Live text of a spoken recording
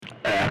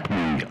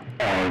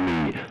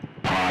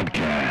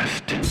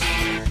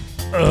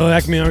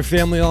Acme Army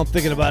family, all I'm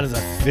thinking about is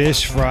a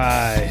fish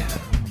fry.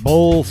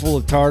 Bowl full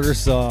of tartar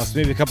sauce,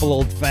 maybe a couple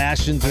old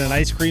fashions and an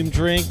ice cream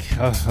drink.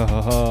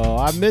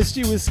 I missed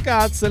you,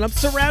 Wisconsin. I'm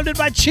surrounded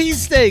by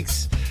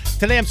cheesesteaks.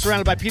 Today I'm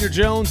surrounded by Peter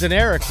Jones and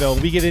Eric, though.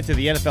 We get into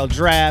the NFL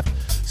draft,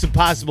 some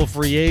possible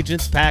free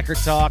agents, Packer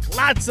talk,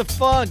 lots of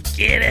fun.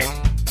 Get it?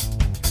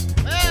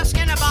 Well, it's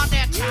getting about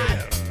that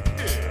time.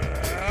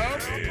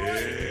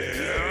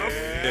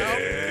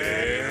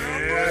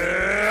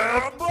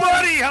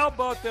 Buddy, how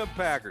about them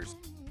Packers?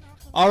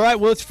 All right,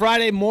 well, it's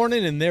Friday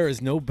morning, and there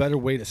is no better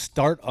way to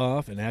start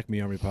off an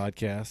Acme Army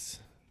podcast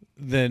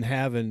than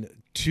having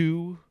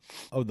two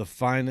of the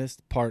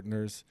finest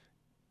partners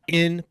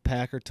in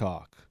Packer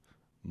talk.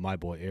 My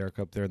boy Eric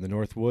up there in the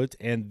Northwoods,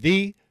 and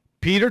the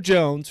Peter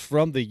Jones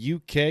from the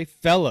UK.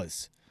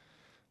 Fellas,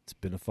 it's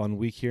been a fun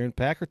week here in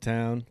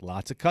Packertown.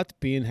 Lots of cuts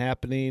being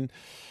happening.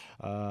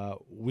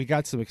 We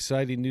got some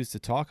exciting news to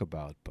talk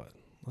about, but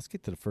let's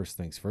get to the first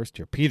things first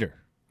here.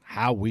 Peter,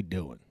 how we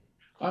doing?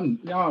 I'm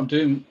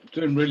doing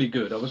really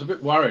good. I was a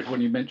bit worried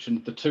when you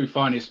mentioned the two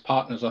finest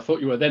partners. I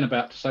thought you were then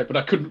about to say, but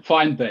I couldn't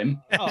find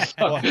them.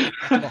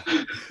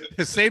 The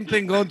same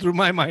thing going through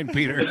my mind,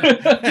 Peter.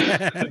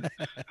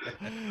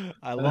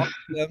 I lost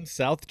them,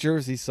 South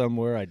Jersey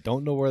somewhere. I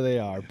don't know where they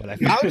are, but I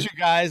found you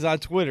guys on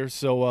Twitter.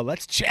 So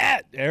let's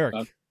chat.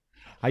 Eric,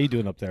 how you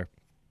doing up there?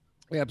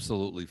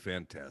 Absolutely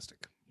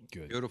fantastic.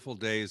 Good. Beautiful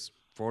days,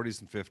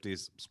 40s and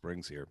 50s.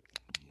 Spring's here.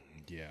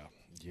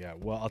 Yeah.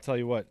 Well, I'll tell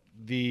you what.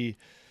 The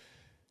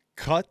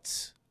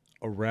cuts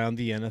around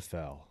the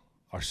NFL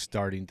are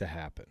starting to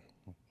happen,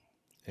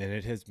 and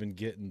it has been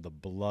getting the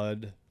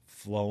blood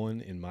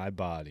flowing in my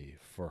body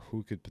for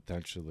who could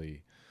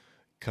potentially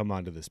come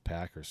onto this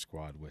Packers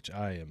squad, which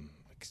I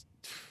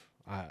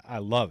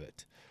love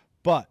it.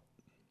 But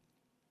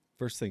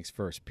first things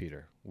first,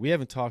 Peter, we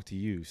haven't talked to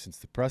you since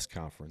the press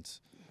conference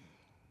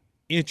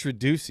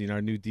introducing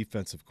our new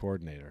defensive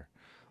coordinator.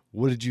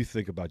 What did you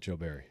think about Joe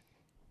Barry?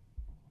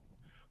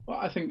 Well,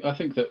 I think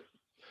that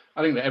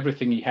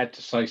everything he had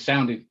to say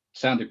sounded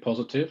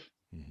positive.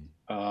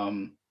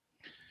 Mm-hmm.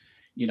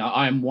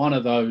 I am one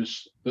of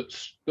those that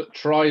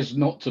tries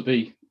not to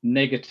be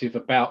negative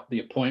about the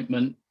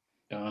appointment.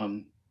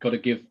 Got to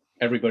give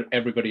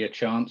everybody a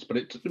chance, but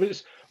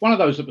it's one of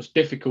those that was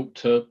difficult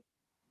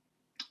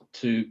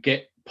to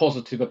get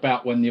positive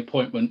about when the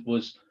appointment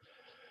was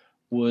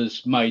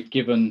made,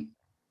 given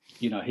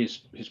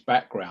his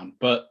background.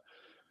 But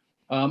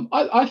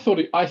I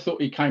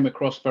thought he came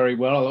across very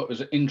well. I thought it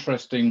was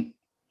interesting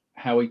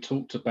how he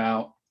talked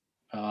about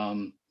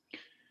the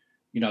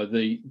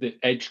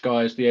edge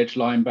guys, the edge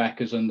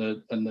linebackers, and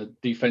the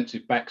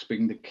defensive backs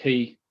being the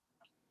key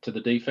to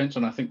the defense,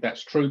 and I think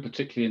that's true,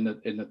 particularly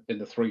in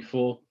the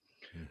 3-4.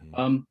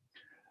 Mm-hmm.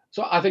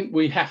 So I think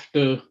we have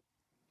to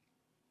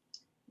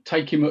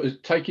take him at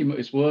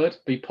his word,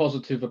 be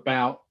positive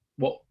about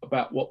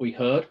what we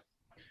heard,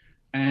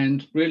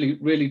 and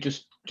really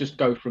just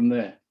go from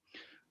there.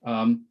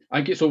 I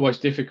think it's always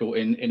difficult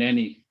in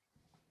any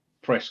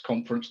press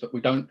conference that we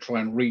don't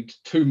try and read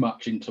too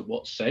much into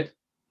what's said.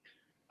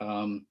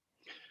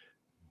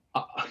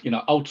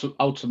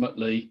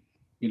 Ultimately,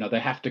 they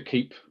have to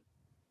keep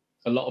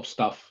a lot of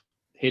stuff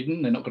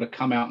hidden. They're not going to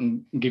come out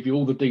and give you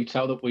all the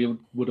detail that we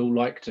would all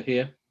like to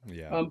hear.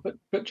 Yeah.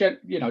 But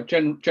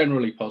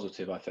generally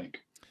positive, I think.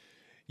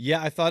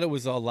 Yeah, I thought it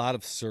was a lot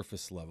of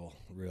surface level,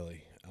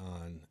 really,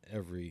 on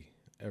every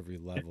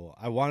level.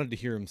 I wanted to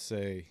hear him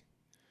say,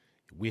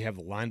 we have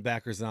the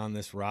linebackers on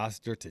this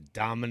roster to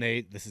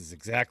dominate. This is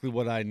exactly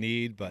what I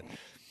need. But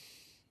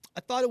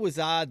I thought it was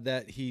odd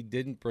that he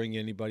didn't bring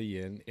anybody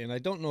in. And I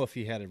don't know if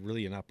he had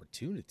really an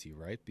opportunity,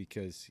 right?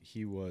 Because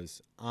he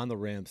was on the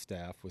Rams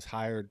staff, was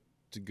hired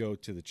to go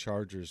to the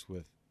Chargers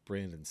with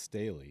Brandon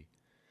Staley,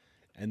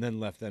 and then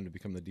left them to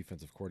become the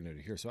defensive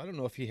coordinator here. So I don't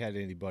know if he had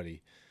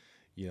anybody,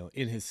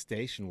 in his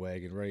station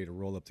wagon ready to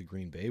roll up to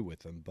Green Bay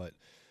with him. But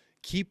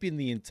keeping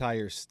the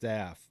entire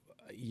staff,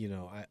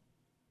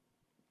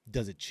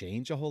 does it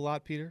change a whole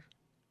lot, Peter?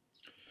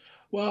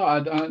 Well,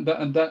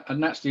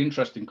 and that's the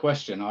interesting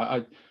question.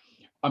 I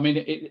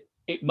mean,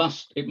 it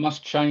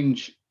must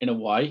change in a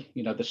way.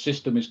 The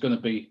system is going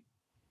to be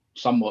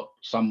somewhat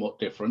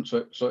different,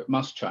 so it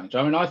must change.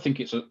 I mean, I think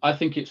it's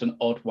an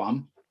odd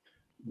one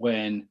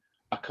when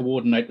a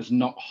coordinator's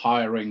not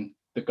hiring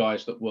the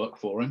guys that work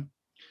for him,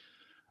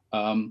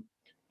 and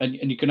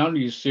you can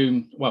only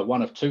assume, well,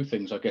 one of two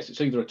things, I guess.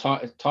 It's either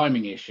a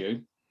timing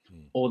issue,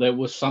 or there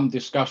was some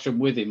discussion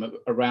with him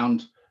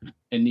around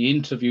in the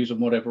interviews and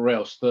whatever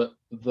else that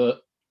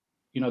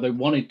they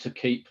wanted to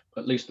keep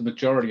at least the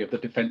majority of the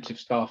defensive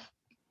staff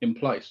in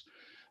place.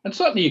 And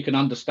certainly you can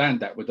understand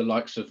that with the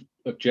likes of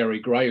Jerry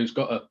Gray, who's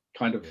got a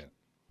kind of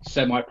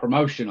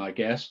semi-promotion, I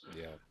guess.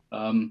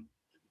 Yeah.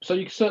 So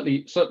you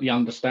can certainly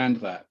understand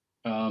that.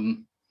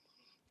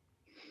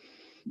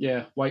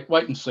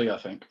 Wait and see, I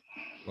think.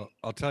 Well,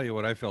 I'll tell you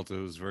what I felt. It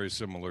was very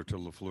similar to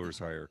LaFleur's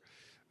hire.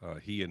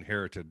 He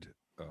inherited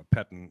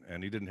Pettine,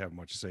 and he didn't have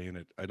much say in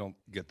it. I don't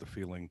get the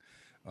feeling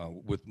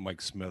with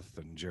Mike Smith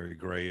and Jerry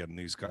Gray and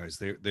these guys.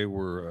 They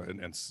were,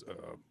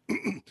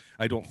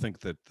 I don't think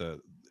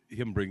that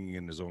him bringing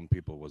in his own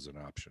people was an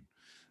option.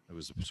 It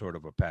was sort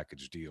of a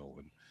package deal,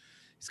 and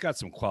he's got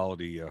some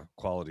quality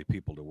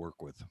people to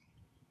work with.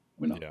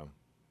 Yeah.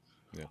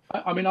 Yeah.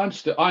 I mean, I'm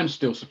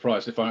still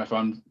surprised if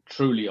I'm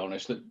truly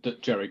honest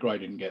that Jerry Gray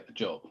didn't get the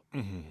job.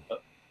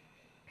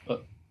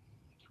 But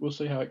we'll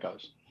see how it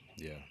goes.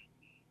 Yeah.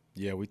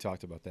 Yeah, we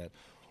talked about that.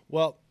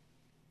 Well,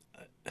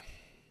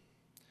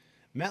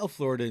 Matt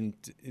LaFleur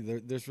didn't.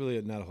 There's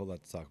really not a whole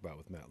lot to talk about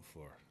with Matt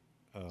LaFleur.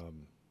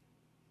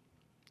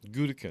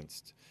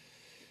 Gutekunst.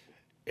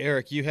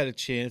 Eric, you had a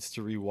chance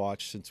to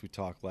rewatch since we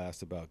talked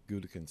last about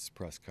Gutekunst's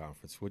press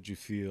conference. What'd you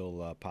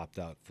feel popped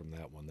out from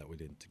that one that we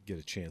didn't get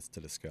a chance to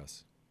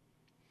discuss?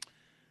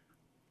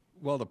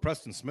 Well, the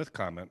Preston Smith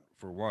comment,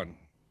 for one,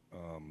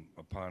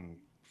 upon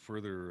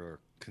further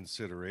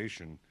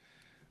consideration,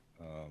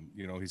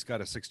 he's got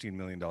a $16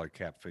 million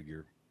cap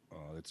figure.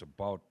 It's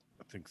about,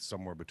 I think,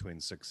 somewhere between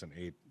 6 and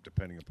 8,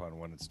 depending upon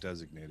when it's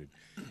designated,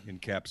 in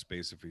cap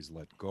space if he's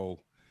let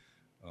go.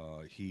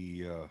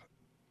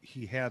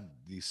 He had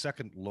the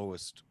second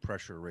lowest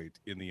pressure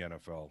rate in the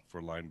NFL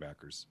for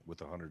linebackers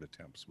with 100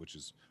 attempts, which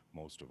is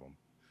most of them.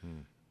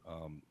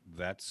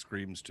 That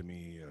screams to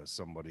me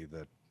somebody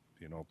that,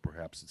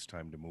 perhaps it's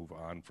time to move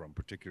on from,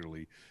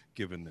 particularly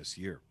given this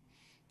year.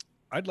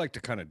 I'd like to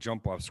kind of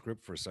jump off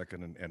script for a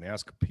second and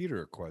ask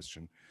Peter a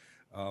question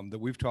that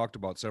we've talked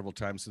about several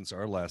times since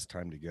our last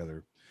time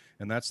together,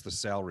 and that's the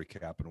salary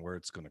cap and where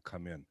it's going to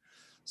come in.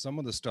 Some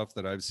of the stuff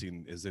that I've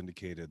seen is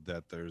indicated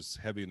that there's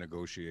heavy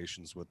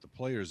negotiations with the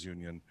players'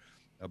 union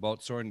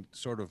about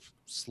sort of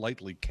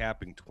slightly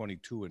capping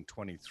 22 and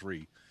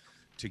 23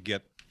 to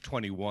get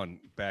 21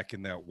 back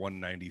in that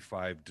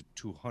 195 to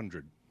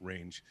 200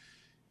 range.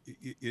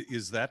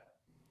 Is that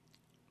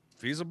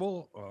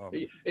feasible?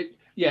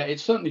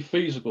 It's certainly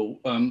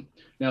feasible.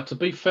 Now, to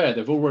be fair,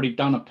 they've already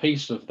done a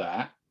piece of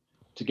that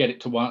to get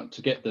it to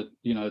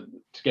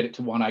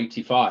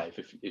 185,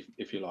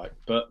 if you like,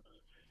 but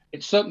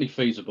it's certainly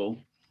feasible.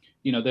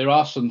 There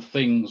are some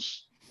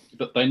things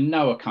that they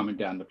know are coming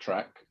down the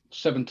track.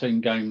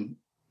 17-game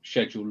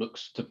schedule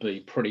looks to be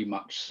pretty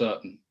much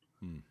certain.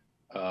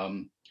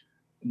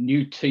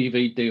 New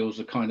TV deals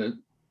are kind of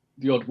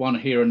the odd one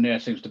here and there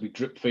seems to be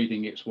drip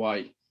feeding its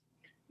way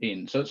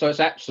in. So it's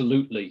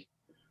absolutely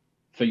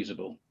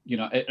feasible.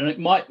 And it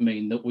might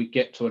mean that we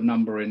get to a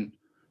number in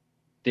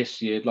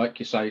this year, like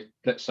you say,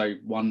 let's say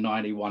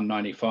 190,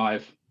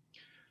 195.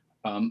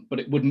 But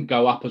it wouldn't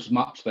go up as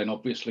much then,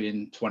 obviously,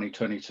 in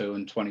 2022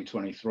 and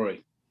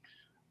 2023.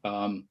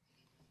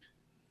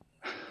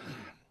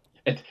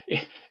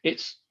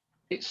 It's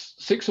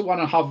 6 of one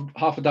and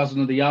half a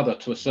dozen of the other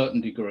to a certain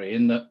degree,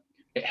 in that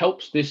it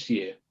helps this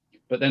year,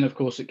 but then of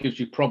course it gives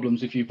you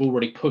problems if you've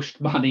already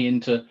pushed money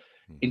into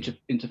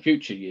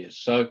future years.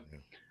 So,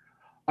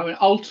 I mean,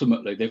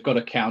 ultimately they've got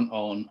to count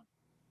on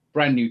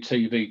brand new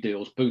TV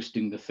deals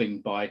boosting the thing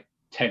by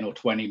 10 or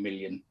 20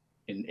 million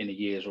in a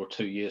year's or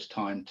 2 years'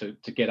 time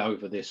to get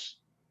over this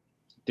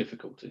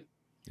difficulty.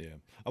 Yeah.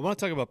 I want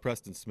to talk about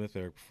Preston Smith,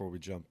 Eric, before we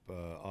jump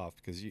off,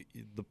 because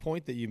the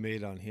point that you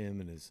made on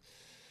him and his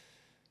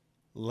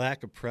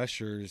lack of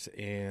pressures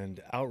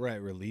and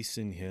outright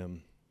releasing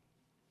him,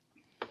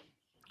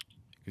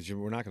 because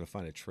we're not going to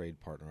find a trade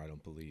partner, I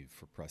don't believe,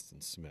 for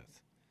Preston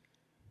Smith.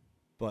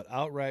 But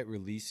outright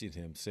releasing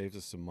him saves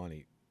us some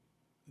money.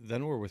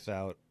 Then we're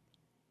without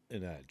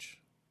an edge.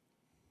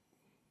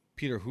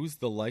 Peter, who's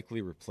the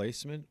likely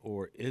replacement,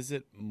 or is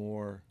it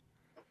more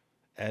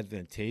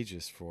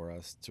advantageous for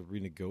us to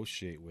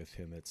renegotiate with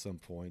him at some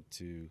point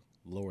to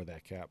lower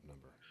that cap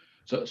number?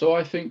 So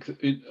I think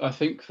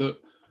that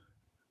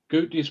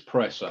Goody's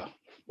presser,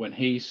 when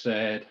he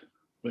said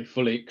we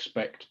fully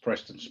expect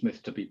Preston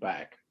Smith to be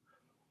back,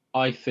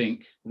 I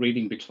think,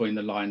 reading between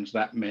the lines,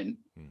 that meant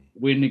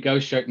we're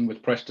negotiating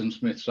with Preston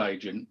Smith's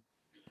agent,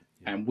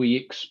 and we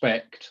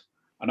expect,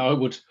 and I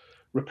would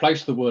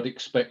replace the word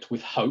expect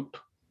with hope,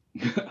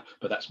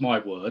 but that's my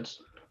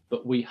words,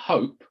 that we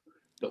hope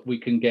that we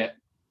can get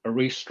a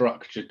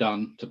restructure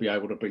done to be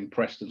able to bring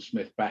Preston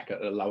Smith back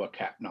at a lower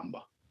cap number.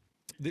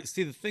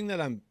 See, the thing that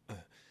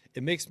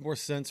it makes more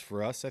sense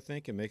for us, I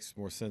think. It makes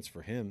more sense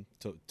for him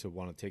to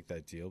want to take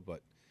that deal,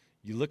 but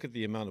you look at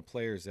the amount of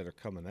players that are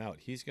coming out,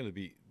 he's going to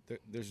be,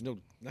 there's not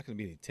going to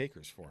be any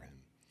takers for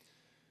him.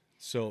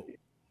 So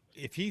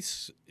if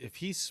he's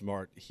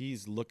smart,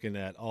 he's looking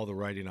at all the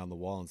writing on the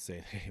wall and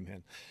saying, hey,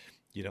 man,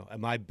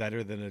 am I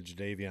better than a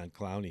Jadeveon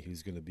Clowney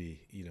who's going to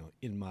be,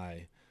 in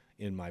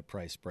my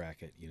price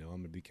bracket? I'm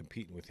going to be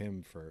competing with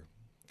him for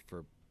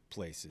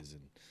places,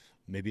 and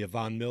maybe a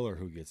Von Miller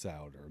who gets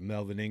out, or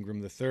Melvin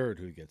Ingram III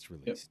who gets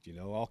released.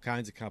 Yep. All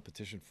kinds of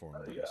competition for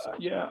him.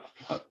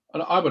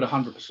 I would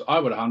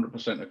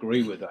 100%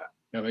 agree with that.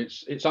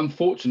 It's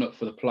unfortunate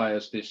for the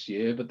players this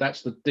year, but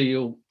that's the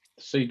deal,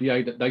 the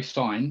CBA that they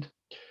signed.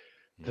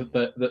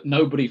 That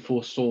nobody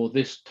foresaw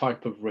this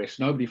type of risk.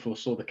 Nobody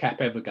foresaw the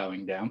cap ever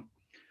going down.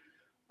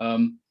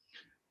 I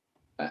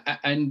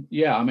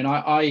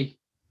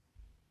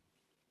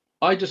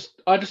I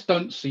just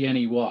don't see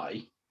any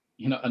way,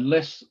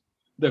 unless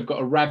they've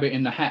got a rabbit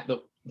in the hat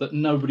that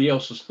nobody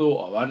else has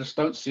thought of. I just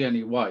don't see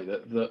any way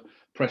that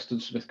Preston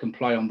Smith can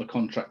play on the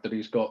contract that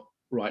he's got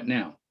right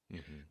now.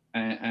 Mm-hmm.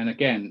 And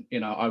again,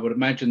 I would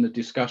imagine the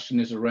discussion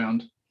is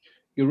around,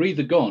 you're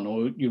either gone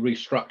or you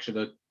restructure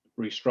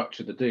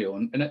the deal.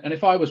 And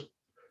if I was,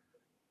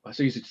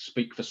 it's easy to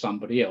speak for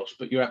somebody else,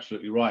 but you're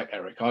absolutely right,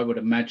 Eric. I would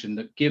imagine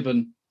that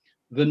given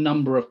the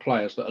number of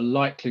players that are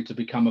likely to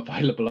become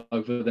available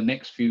over the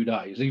next few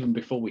days, even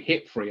before we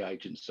hit free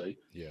agency,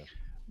 Yeah.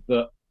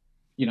 that,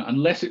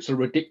 unless it's a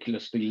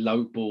ridiculously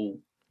low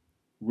ball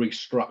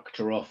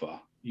restructure offer,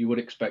 I would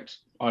expect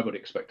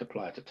a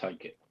player to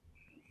take it.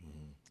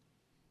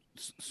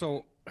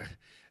 So,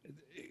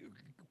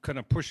 kind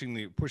of pushing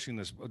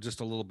this just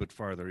a little bit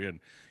farther in.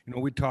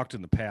 We talked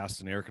in the past,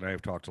 and Eric and I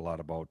have talked a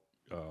lot about.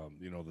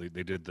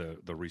 They did the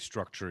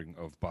restructuring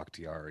of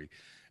Bakhtiari,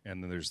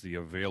 and then there's the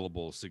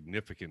available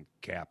significant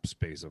cap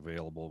space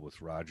available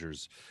with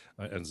Rodgers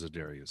and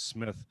Zadarius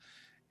Smith,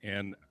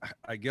 and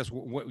I guess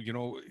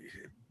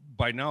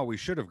by now we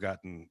should have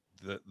gotten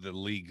the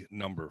league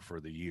number for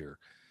the year.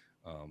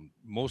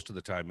 Most of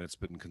the time it's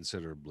been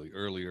considerably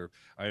earlier.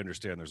 I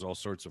understand there's all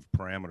sorts of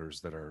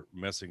parameters that are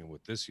messing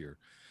with this year,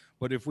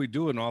 but if we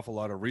do an awful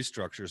lot of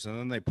restructures and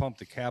then they pump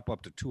the cap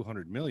up to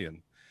 200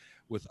 million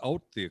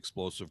without the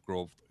explosive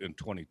growth in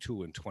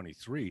 22 and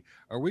 23,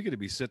 are we going to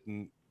be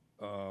sitting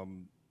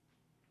in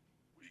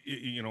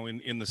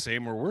the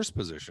same or worse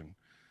position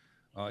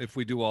if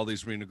we do all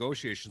these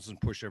renegotiations and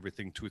push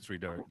everything 2 or 3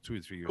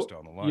 years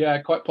down the line?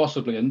 Yeah, quite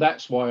possibly. And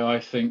that's why I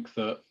think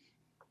that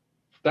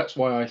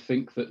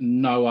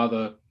no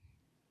other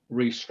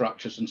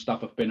restructures and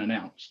stuff have been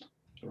announced,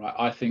 right?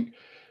 I think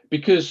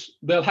because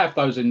they'll have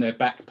those in their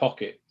back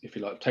pocket, if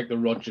you like. Take the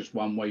Rodgers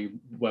one where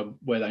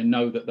they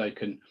know that they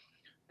can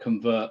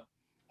convert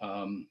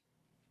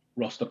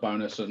roster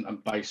bonus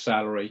and base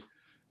salary,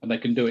 and they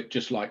can do it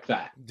just like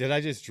that. Did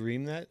I just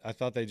dream that? I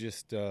thought they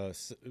just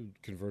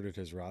converted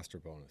his roster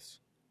bonus.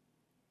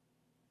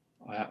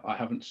 I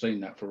haven't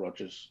seen that for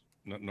Rodgers.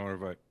 Nor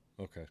have I.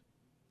 Okay.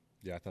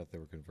 Yeah, I thought they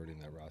were converting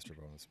that roster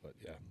bonus, but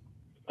yeah.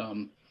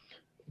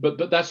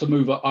 But that's a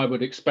move I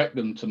would expect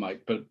them to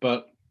make.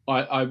 But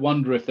I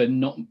wonder if they're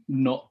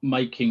not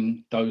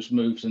making those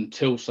moves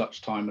until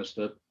such time as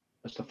the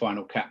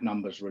final cap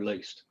numbers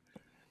released.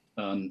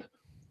 And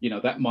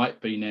that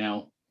might be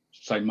now,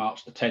 say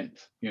March the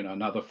 10th,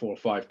 another 4 or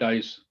 5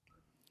 days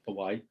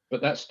away.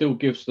 But that still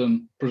gives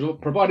them,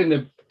 providing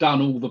they've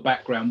done all the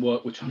background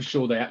work, which I'm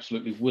sure they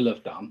absolutely will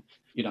have done,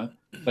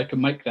 they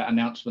can make that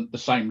announcement the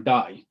same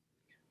day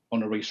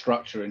on a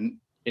restructuring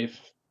if,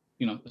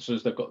 as soon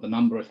as they've got the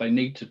number, if they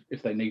need to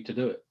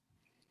do it.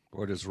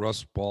 Or does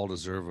Russ Ball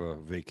deserve a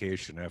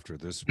vacation after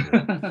this?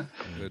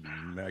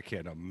 I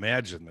can't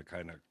imagine the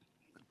kind of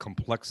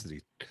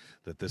complexity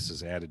that this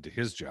has added to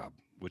his job,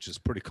 which is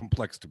pretty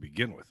complex to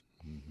begin with.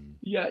 Mm-hmm.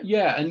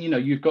 Yeah, and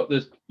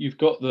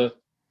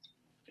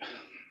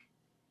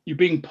you're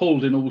being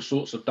pulled in all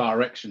sorts of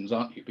directions,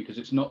 aren't you? Because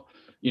it's not,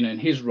 in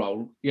his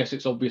role, yes,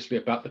 it's obviously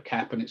about the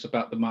cap and it's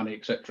about the money,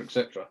 etc.,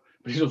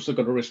 but he's also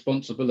got a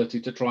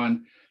responsibility to try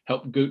and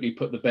help Guti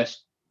put the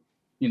best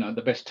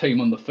team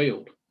on the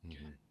field.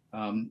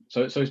 Mm-hmm.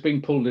 So he's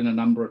being pulled in a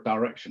number of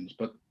directions,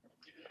 but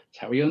it's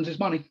how he earns his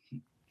money.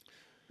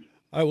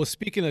 All right, well,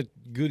 speaking of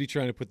Guti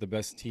trying to put the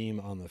best team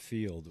on the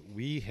field,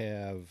 we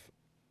have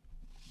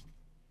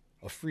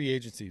a free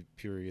agency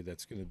period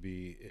that's going to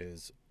be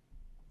as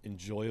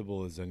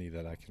enjoyable as any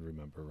that I can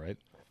remember, right?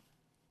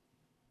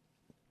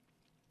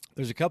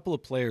 There's a couple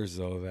of players,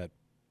 though, that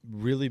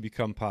really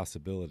become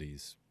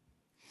possibilities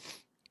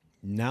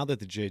now that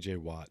the J.J.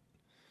 Watt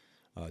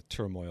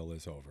turmoil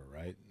is over,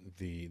 right?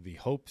 The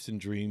hopes and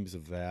dreams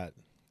of that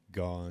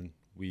gone.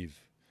 We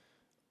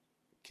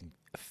can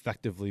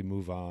effectively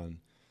move on.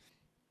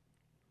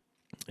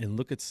 And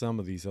look at some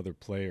of these other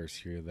players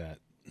here that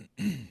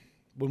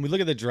when we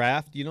look at the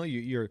draft,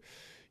 your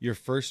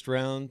first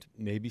round,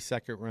 maybe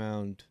second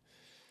round,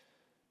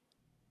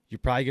 you're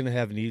probably going to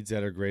have needs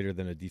that are greater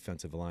than a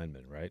defensive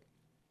lineman, right?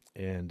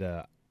 And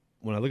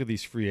when I look at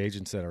these free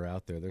agents that are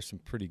out there, there's some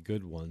pretty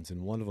good ones.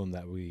 And one of them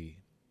that we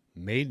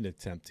made an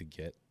attempt to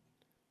get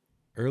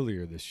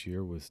earlier this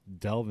year was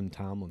Delvin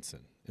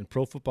Tomlinson. And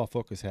Pro Football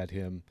Focus had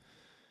him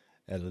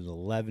at an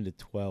 $11 to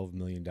 $12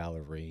 million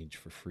range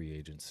for free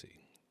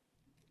agency.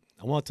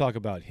 I want to talk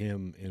about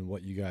him and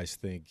what you guys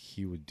think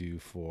he would do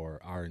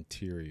for our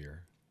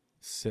interior,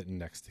 sitting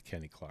next to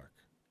Kenny Clark.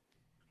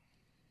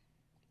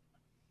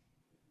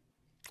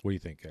 What do you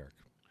think, Eric?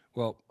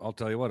 Well, I'll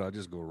tell you what. I'll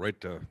just go right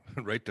to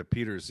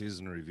Peter's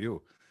season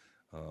review.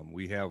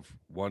 We have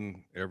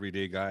one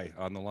everyday guy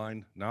on the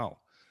line now.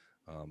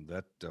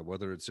 That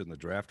whether it's in the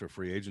draft or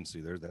free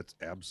agency, that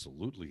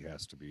absolutely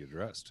has to be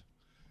addressed.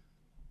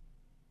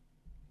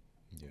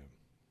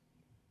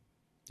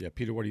 Yeah,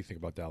 Peter, what do you think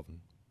about Dalvin?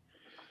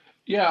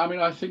 Yeah, I mean,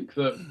 I think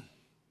that,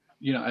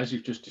 as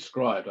you've just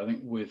described, I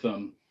think with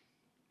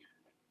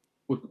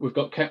we've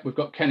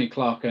got Kenny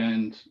Clark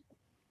and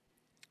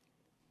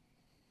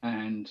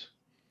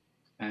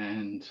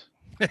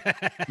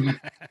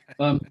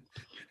um,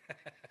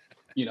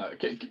 you know,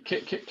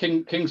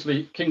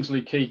 Kingsley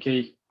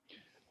Kiki.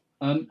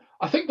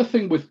 I think the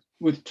thing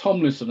with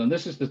Tomlinson, and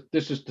this is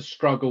the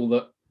struggle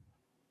that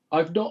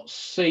I've not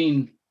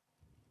seen.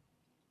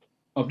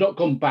 I've not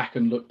gone back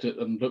and looked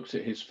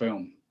at his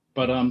film,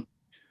 but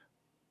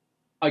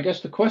I guess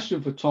the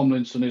question for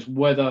Tomlinson is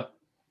whether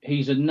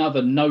he's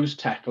another nose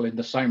tackle in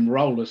the same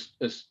role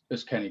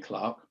as Kenny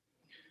Clark,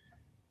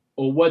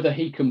 or whether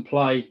he can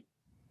play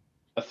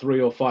a 3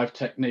 or 5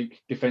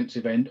 technique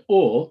defensive end,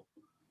 or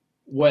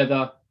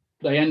whether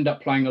they end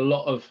up playing a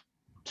lot of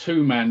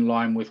 2-man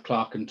line with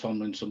Clark and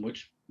Tomlinson,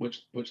 which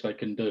they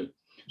can do.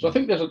 So I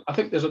think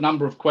there's a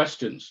number of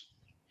questions,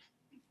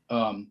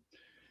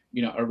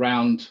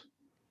 around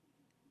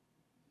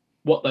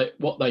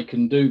what they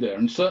can do there.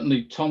 And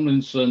certainly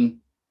Tomlinson,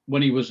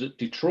 when he was at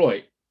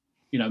Detroit,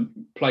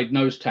 played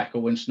nose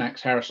tackle when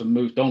Snacks Harrison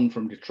moved on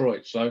from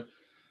Detroit. So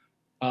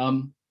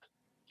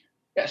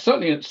yeah,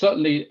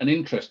 certainly an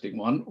interesting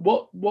one.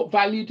 What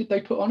value did they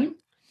put on him?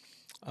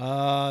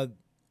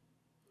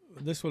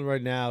 This one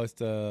right now is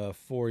the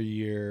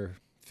 4-year,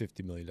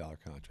 $50 million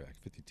contract,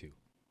 52.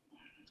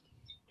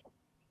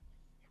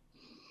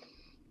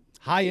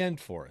 High end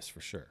for us,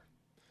 for sure.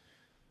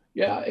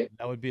 Yeah,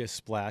 that would be a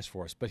splash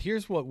for us. But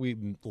here's what we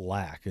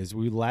lack: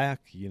 we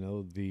lack,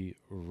 the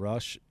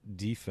rush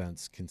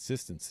defense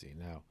consistency.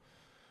 Now,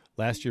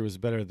 last year was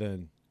better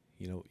than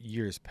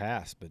years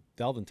past, but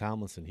Dalvin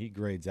Tomlinson, he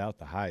grades out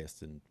the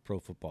highest in Pro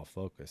Football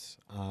Focus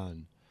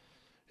on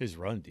his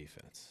run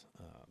defense.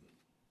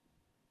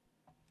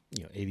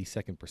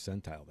 82nd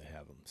percentile they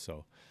have him.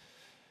 So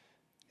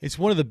it's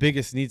one of the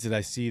biggest needs that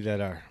I see that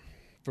are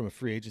from a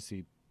free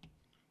agency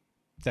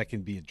that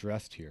can be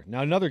addressed here.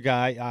 Now, another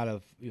guy out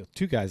of,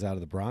 two guys out of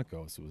the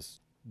Broncos was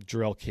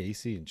Jarrell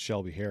Casey and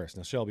Shelby Harris.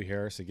 Now, Shelby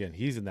Harris, again,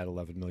 he's in that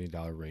 $11 million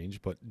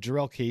range, but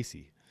Jarrell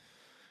Casey,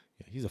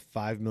 he's a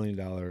 $5 million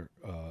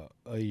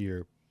a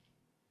year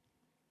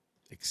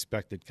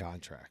expected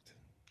contract.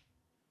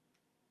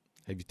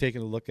 Have you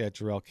taken a look at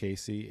Jarrell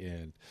Casey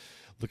and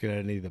looking at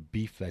any of the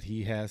beef that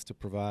he has to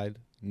provide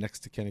next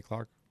to Kenny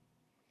Clark?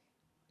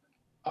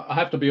 I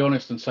have to be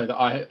honest and say that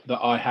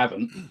I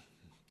haven't.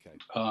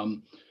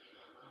 Okay.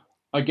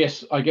 I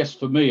guess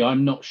for me,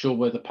 I'm not sure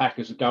where the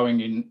Packers are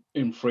going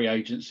in free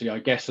agency. I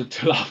guess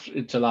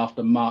until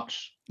after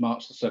March the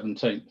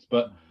 17th.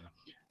 But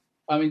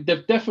I mean,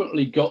 they've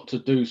definitely got to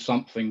do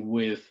something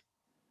with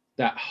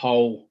that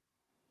whole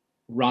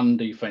run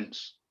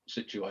defense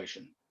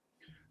situation.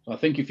 So I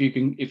think if you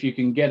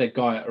can get a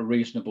guy at a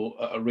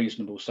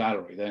reasonable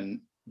salary,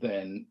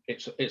 then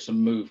it's a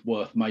move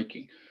worth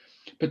making,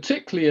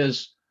 particularly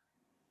as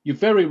you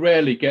very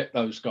rarely get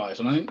those guys,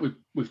 and I think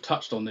we've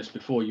touched on this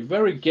before. You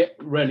rarely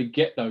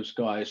get those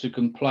guys who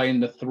can play in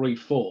the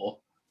 3-4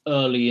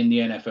 early in the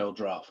NFL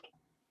draft.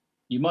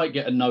 You might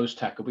get a nose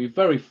tackle, but you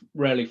very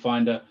rarely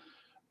find a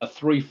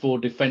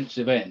 3-4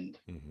 defensive end.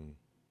 Mm-hmm.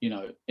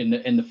 In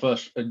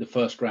the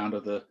first round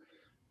of the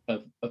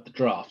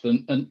draft,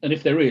 and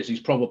if there is,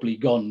 he's probably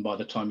gone by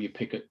the time you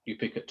pick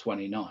at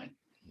 29.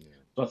 Yeah.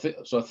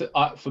 So I think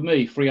for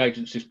me, free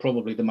agency is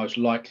probably the most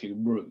likely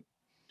route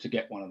to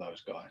get one of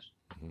those guys.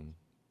 Mm-hmm.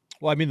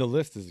 Well, I mean, the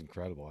list is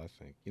incredible, I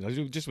think.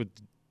 Just with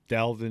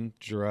Dalvin,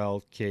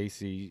 Jarrell,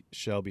 Casey,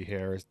 Shelby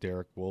Harris,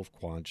 Derek Wolfe,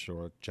 Quan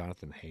Short,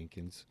 Jonathan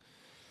Hankins,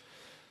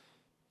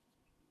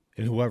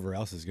 and whoever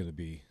else is going to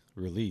be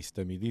released.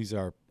 I mean, these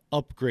are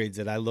upgrades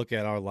that I look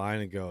at our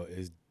line and go,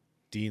 is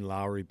Dean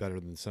Lowry better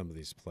than some of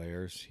these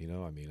players?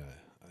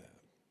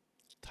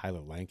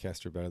 Tyler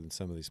Lancaster better than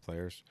some of these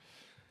players?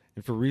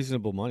 And for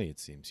reasonable money, it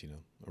seems,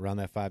 around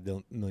that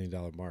 $5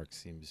 million mark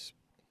seems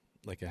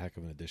like a heck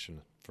of an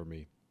addition for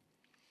me.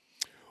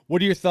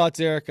 What are your thoughts,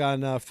 Eric,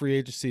 on free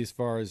agency as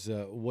far as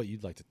what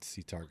you'd like to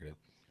see targeted?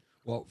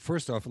 Well,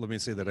 first off, let me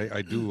say that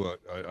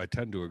I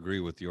tend to agree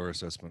with your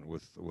assessment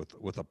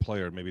with a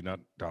player, maybe not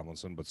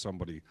Tomlinson, but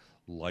somebody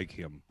like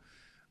him.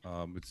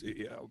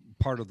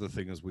 Part of the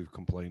thing is we've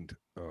complained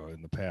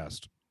in the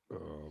past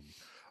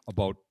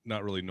about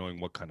not really knowing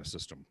what kind of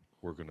system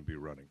we're going to be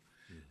running.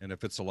 And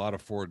if it's a lot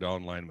of 4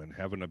 down linemen,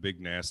 having a big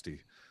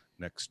nasty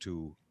next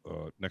to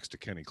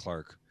Kenny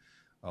Clark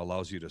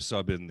allows you to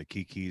sub in the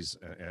Kikis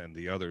and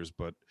the others.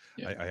 But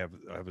yeah. I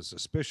have a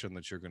suspicion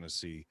that you're going to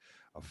see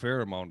a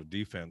fair amount of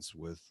defense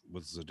with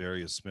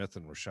Zadarius Smith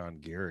and Rashawn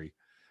Gary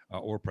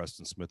or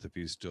Preston Smith, if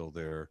he's still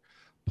there,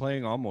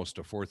 playing almost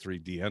a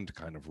 4-3 D end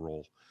kind of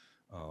role.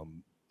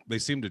 They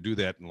seem to do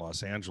that in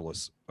Los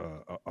Angeles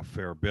a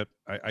fair bit.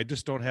 I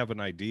just don't have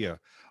an idea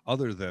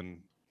other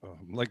than,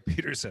 like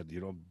Peter said,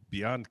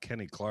 beyond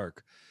Kenny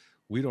Clark,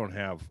 we don't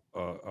have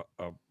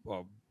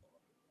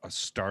a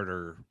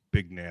starter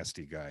big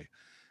nasty guy.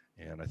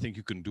 And I think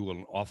you can do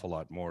an awful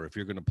lot more if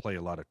you're going to play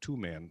a lot of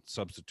 2-man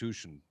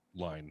substitution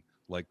line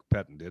like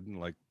Pettine did and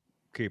like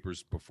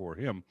Capers before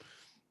him.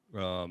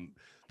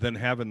 Then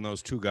having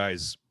those 2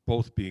 guys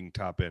both being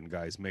top end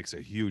guys makes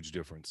a huge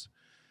difference.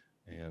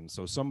 And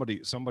so somebody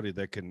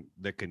that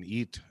can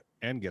eat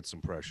and get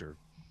some pressure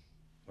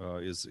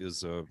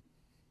is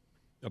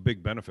a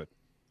big benefit.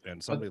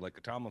 and somebody like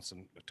a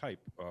Tomlinson type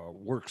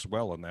works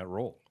well in that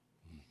role.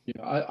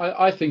 Yeah,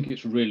 I think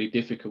it's really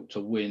difficult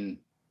to win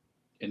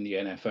in the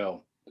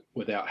NFL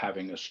without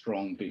having a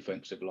strong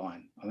defensive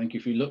line. I think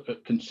if you look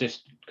at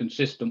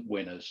consistent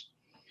winners,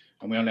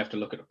 and we only have to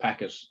look at the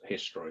Packers'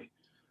 history,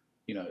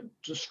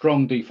 a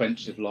strong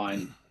defensive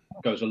line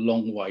goes a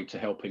long way to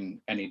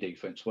helping any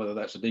defense, whether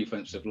that's a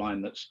defensive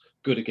line that's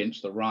good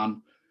against the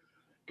run,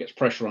 gets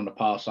pressure on the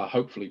passer,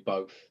 hopefully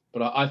both.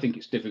 But I think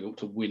it's difficult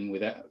to win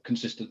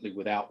consistently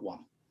without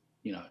one,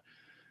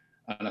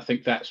 and I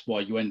think that's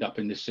why you end up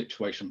in this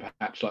situation,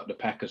 perhaps like the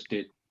Packers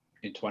did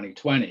in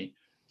 2020,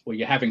 where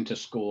you're having to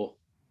score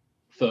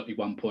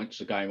 31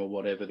 points a game or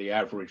whatever the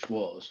average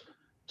was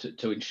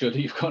to ensure that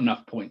you've got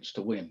enough points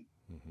to win.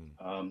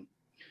 Mm-hmm.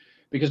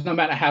 Because no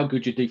matter how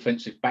good your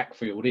defensive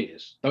backfield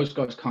is, those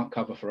guys can't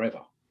cover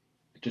forever.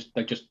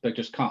 They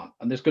just can't.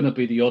 And there's going to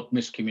be the odd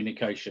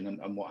miscommunication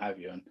and what have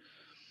you. And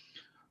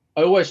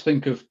I always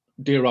think of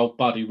dear old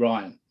Buddy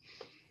Ryan.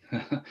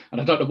 And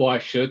I don't know why I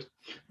should,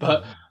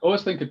 but I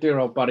always think of dear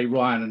old Buddy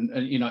Ryan.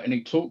 And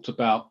he talked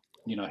about,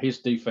 his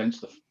defense,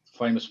 the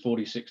famous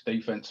 46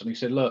 defense. And he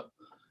said, look,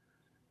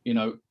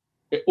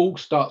 it all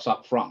starts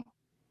up front.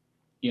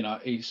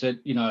 He said,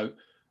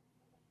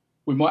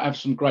 we might have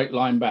some great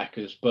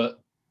linebackers, but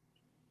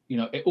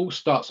it all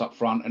starts up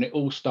front, and it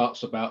all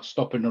starts about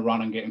stopping the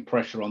run and getting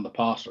pressure on the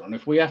passer. And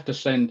if we have to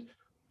send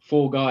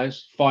 4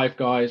 guys, 5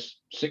 guys,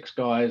 6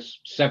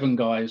 guys, 7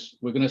 guys,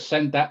 we're going to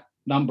send that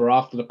number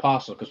after the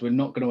passer, because we're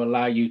not going to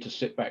allow you to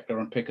sit back there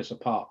and pick us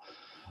apart.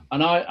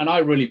 And I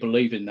really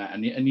believe in that.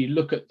 And you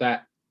look at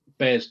that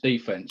Bears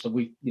defense, and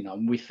we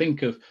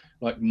think of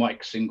like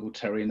Mike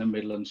Singletary in the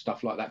middle and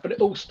stuff like that, but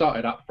it all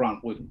started up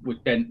front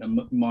with Dent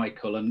and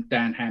Michael and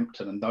Dan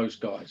Hampton and those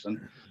guys.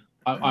 And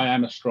I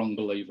am a strong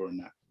believer in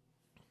that.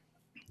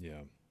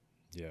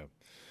 Yeah.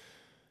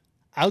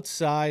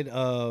 Outside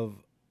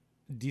of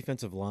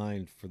defensive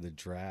line for the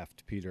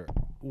draft, Peter,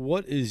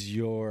 what do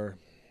you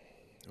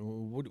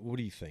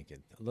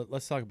thinking?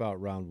 Let's talk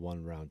about round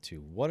 1, round 2.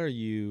 What are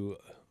you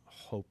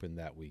hoping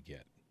that we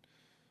get?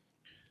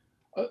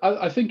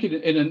 I think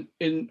in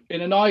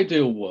an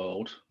ideal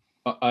world,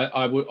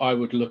 I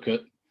would look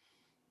at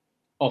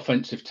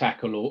offensive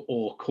tackle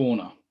or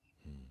corner.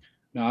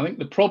 Now, I think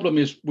the problem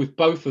is with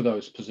both of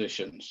those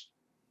positions.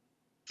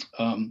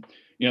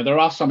 There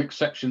are some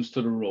exceptions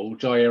to the rule,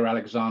 Jair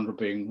Alexander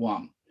being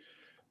one,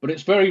 but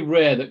it's very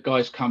rare that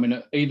guys come in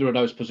at either of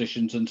those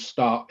positions and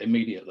start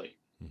immediately.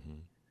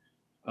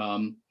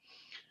 Mm-hmm.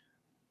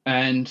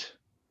 And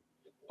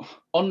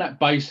on that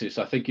basis,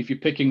 I think if you're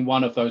picking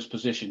one of those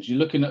positions, you're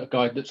looking at a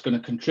guy that's going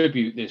to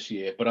contribute this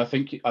year. But I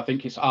think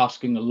it's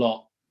asking a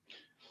lot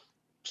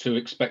to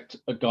expect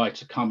a guy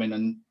to come in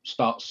and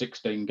start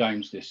 16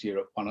 games this year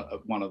at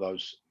one of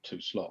those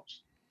 2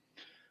 slots.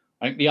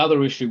 I think the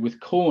other issue with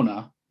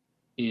corner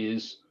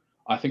is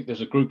I think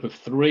there's a group of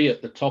 3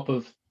 at the top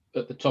of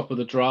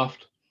the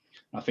draft.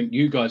 I think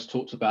you guys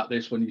talked about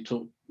this when you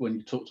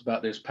talked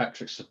about this: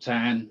 Patrick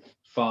Surtain,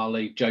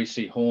 Farley,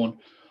 J.C. Horn.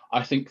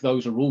 I think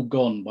those are all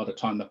gone by the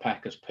time the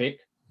Packers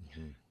pick.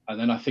 Mm-hmm. And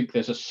then I think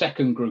there's a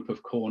second group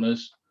of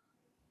corners,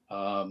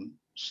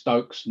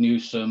 Stokes,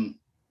 Newsome.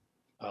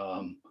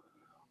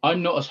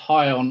 I'm not as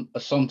high on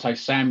Asante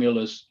Samuel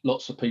as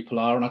lots of people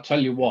are, and I'll tell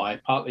you why.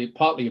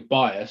 Partly a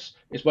bias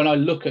is when I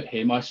look at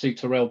him, I see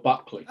Terrell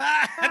Buckley.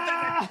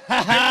 I wrote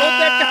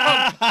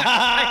that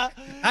down.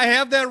 I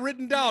have that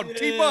written down.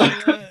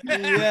 T-Buck.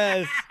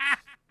 Yes.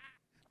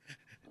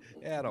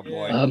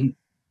 Attaboy.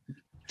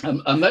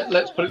 And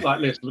let's put it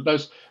like this: with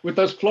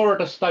those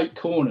Florida State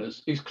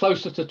corners, he's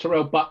closer to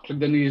Terrell Buckley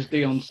than he is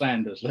Deion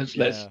Sanders. Let's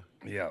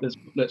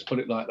put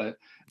it like that.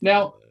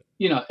 Now,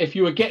 if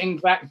you were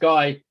getting that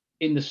guy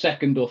in the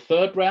 2nd or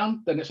 3rd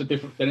round, then it's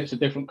a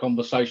different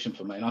conversation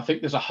for me. And I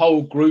think there's a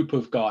whole group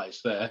of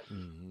guys there,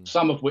 mm-hmm.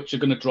 some of which are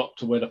going to drop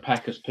to where the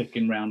Packers pick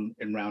in round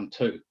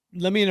 2.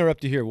 Let me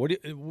interrupt you here.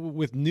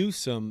 With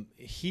Newsome,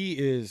 he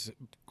is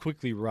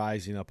quickly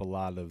rising up a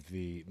lot of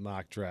the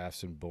mock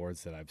drafts and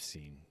boards that I've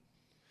seen.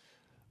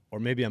 Or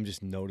maybe I'm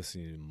just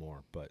noticing it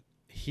more, but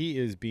he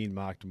is being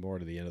mocked more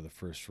to the end of the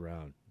 1st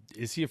round.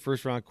 Is he a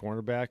 1st-round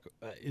cornerback?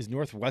 Is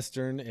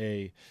Northwestern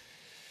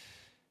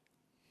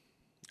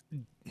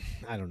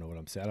I don't know what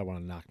I'm saying. I don't want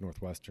to knock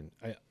Northwestern.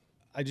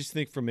 I just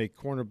think from a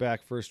cornerback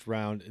 1st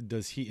round,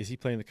 is he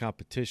playing the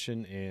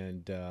competition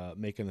and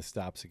making the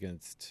stops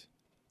against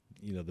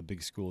the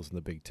big schools in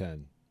the Big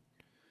Ten?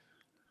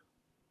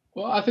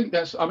 Well, I think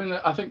that's a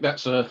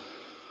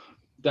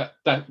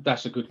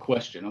good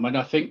question. I mean,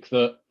 I think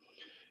that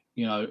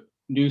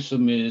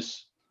Newsome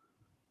is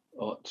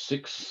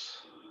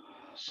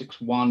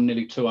 6'1",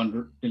 nearly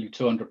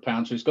 200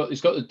 pounds. So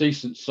he's got a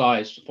decent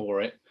size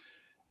for it.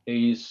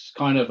 He's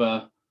kind of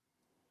a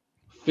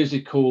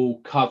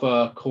physical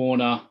cover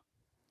corner.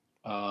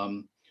 I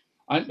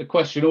think the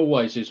question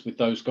always is with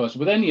those guys,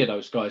 with any of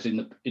those guys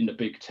in the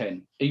Big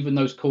Ten, even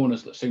those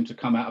corners that seem to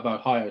come out of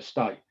Ohio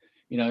State.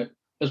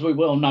 As we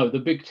well know, the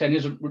Big Ten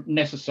isn't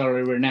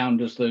necessarily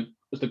renowned as the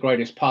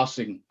greatest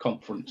passing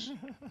conference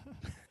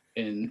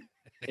in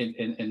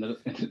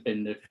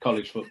in the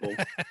college football.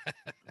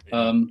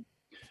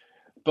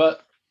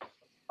 But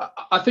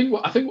I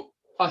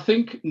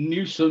think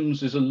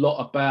Newsome's is a lot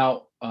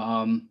about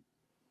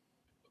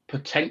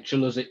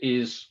potential as it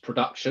is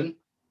production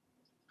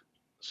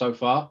so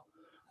far.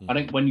 I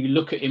think when you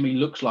look at him, he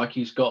looks like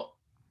he's got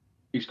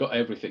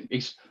everything.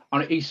 He's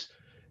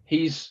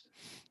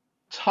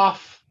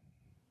tough.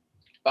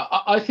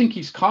 I think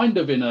he's kind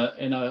of in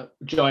a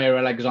Jair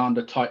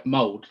Alexander type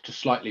mold, just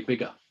slightly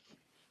bigger.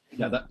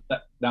 Now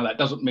that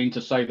doesn't mean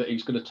to say that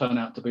he's going to turn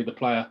out to be the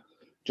player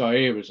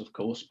Jair is, of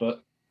course,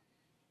 but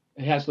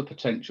he has the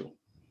potential.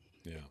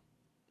 Yeah.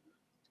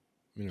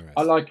 Interesting.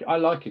 I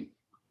like him.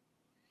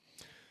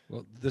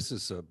 Well, this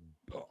is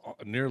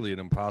nearly an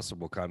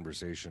impossible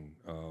conversation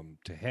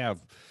to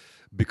have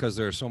because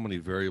there are so many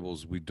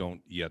variables we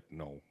don't yet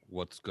know.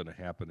 What's going to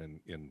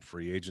happen in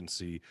free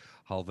agency,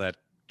 how that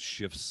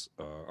shifts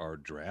our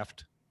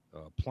draft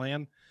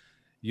plan.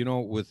 You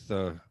know, with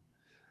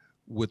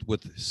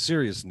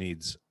serious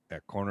needs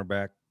at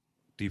cornerback,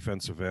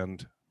 defensive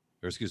end,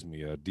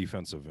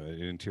 defensive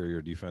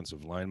interior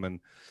defensive lineman,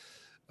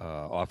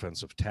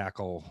 offensive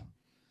tackle.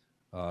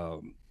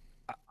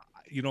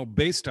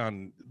 Based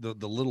on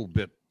the little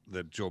bit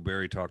that Joe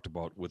Barry talked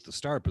about with the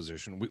star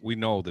position, we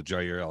know that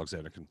Jair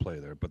Alexander can play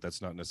there, but that's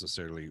not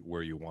necessarily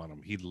where you want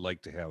him. He'd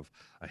like to have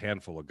a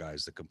handful of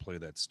guys that can play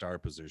that star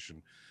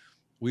position.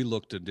 We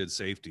looked and did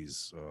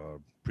safeties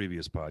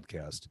previous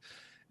podcast,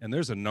 and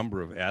there's a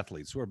number of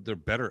athletes they're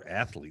better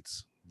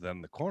athletes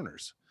than the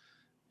corners,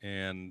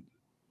 and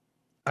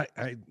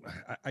I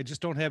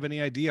just don't have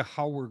any idea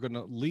how we're going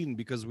to lean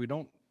because we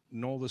don't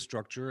know the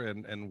structure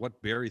and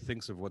what Barry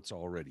thinks of what's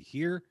already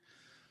here.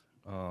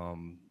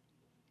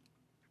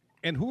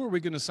 And who are we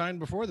going to sign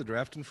before the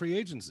draft and free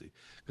agency?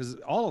 Because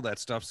all of that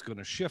stuff's going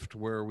to shift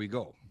where we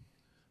go.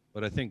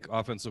 But I think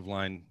offensive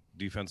line,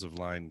 defensive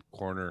line,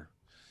 corner,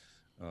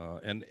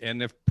 and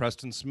if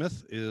Preston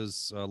Smith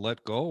is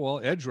let go, well,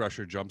 edge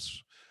rusher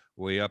jumps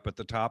way up at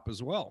the top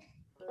as well.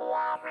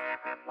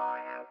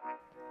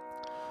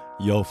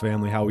 Yo,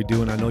 family, how we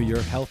doing? I know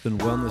your health and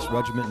wellness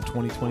regimen in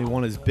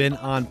 2021 has been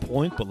on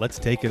point, but let's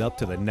take it up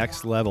to the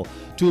next level.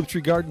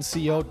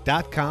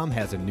 TulipTreeGardenCO.com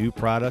has a new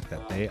product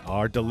that they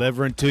are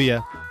delivering to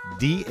you,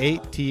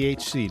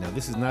 D8-THC. Now,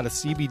 this is not a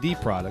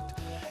CBD product.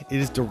 It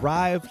is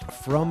derived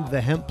from the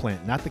hemp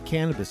plant, not the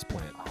cannabis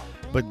plant.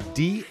 But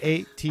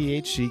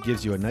D8-THC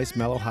gives you a nice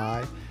mellow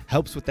high,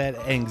 helps with that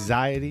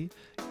anxiety,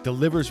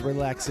 delivers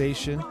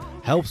relaxation,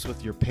 helps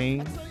with your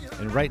pain.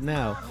 And right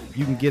now,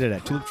 you can get it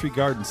at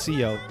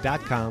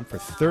TulipTreeGardenCO.com for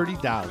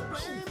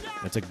 $30.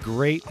 That's a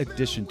great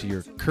addition to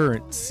your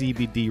current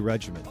CBD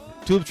regimen.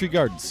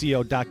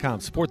 TulipTreeGardenCO.com.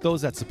 Support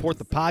those that support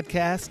the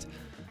podcast.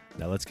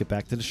 Now let's get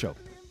back to the show.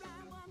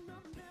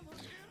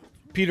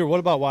 Peter, what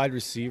about wide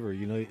receiver?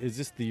 You know, is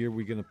this the year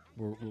we could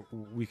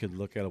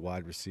look at a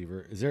wide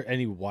receiver? Is there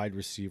any wide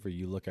receiver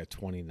you look at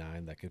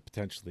 29 that could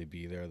potentially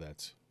be there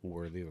that's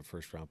worthy of a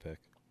first-round pick?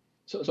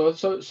 So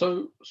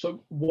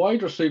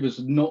wide receivers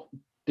not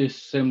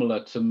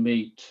dissimilar to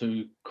me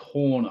to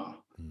corner,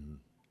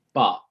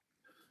 but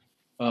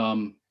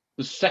the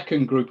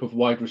second group of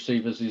wide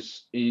receivers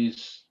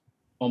is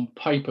on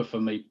paper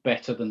for me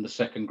better than the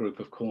second group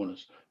of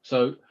corners.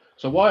 So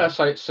why I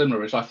say it's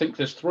similar is I think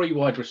there's three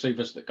wide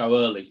receivers that go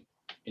early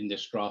in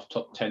this draft,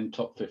 top 10,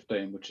 top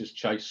 15, which is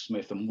Chase,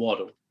 Smith, and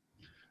Waddle.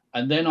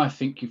 And then I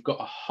think you've got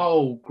a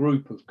whole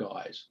group of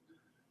guys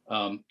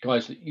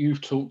that you've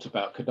talked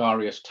about,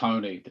 Kadarius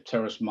Toney, the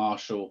Terrace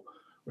Marshall,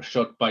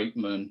 Rashad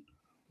Bateman,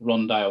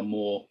 Rondale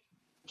Moore.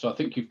 So I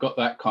think you've got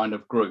that kind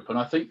of group. And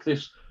I think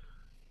this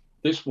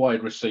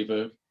wide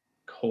receiver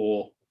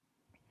core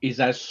is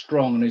as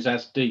strong and is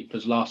as deep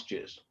as last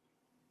year's,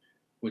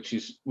 which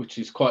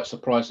is quite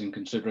surprising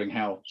considering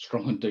how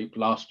strong and deep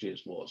last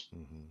year's was.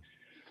 Mm-hmm.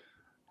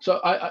 So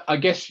I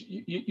guess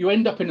you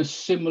end up in a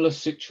similar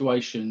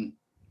situation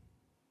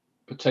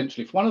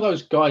potentially. If one of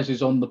those guys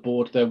is on the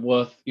board, they're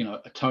worth,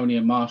 a Toney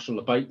and Marshall,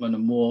 a Bateman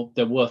and Moore,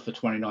 they're worth the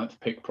 29th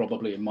pick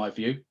probably in my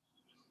view.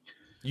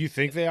 You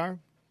think they are?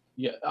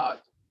 Yeah.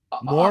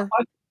 More?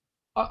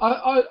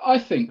 I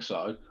think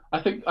so. I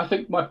think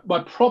my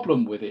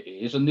problem with it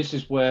is, and this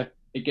is where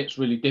it gets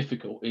really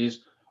difficult,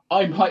 is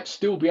I might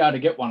still be able to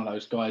get one of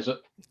those guys at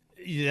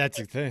that's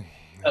the thing.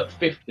 At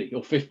 50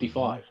 or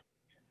 55.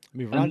 I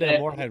mean, Rondale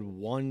Moore had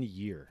 1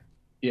 year.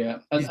 Yeah,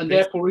 and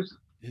therefore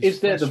is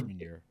there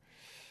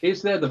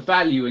the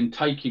value in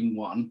taking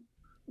one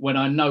when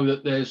I know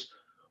that there's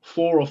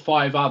 4 or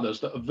 5 others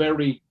that are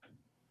very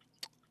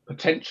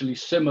potentially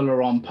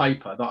similar on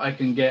paper that I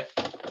can get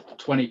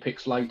 20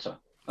 picks later?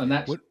 And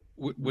that's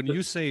when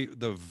you say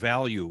the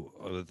value,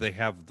 they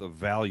have the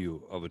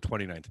value of a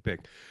 29th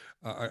pick.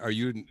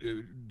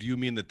 Do you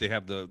mean that they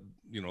have the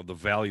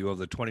value of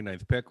the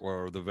 29th pick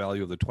or the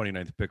value of the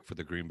 29th pick for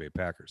the Green Bay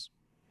Packers?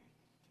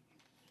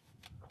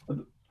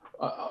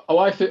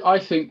 I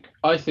think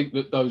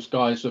that those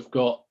guys have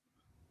got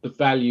the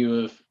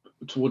value of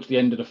towards the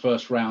end of the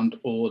first round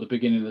or the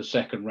beginning of the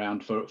second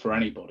round for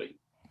anybody.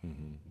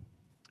 Mm-hmm.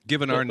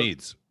 Given our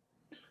needs.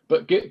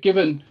 But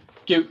given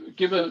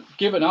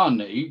given our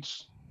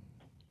needs,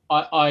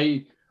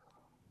 I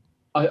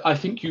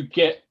think you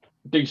get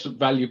decent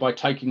value by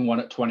taking one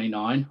at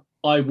 29.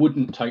 I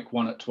wouldn't take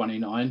one at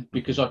 29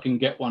 because I can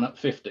get one at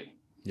 50.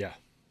 Yeah.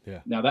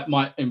 Now that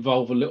might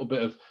involve a little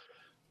bit of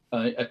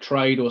a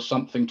trade or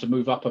something to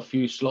move up a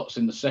few slots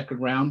in the second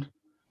round.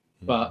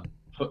 But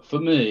for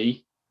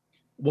me,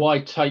 why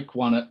take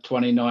one at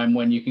 29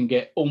 when you can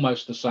get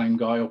almost the same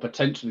guy or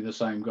potentially the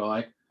same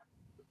guy,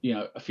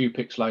 a few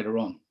picks later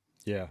on?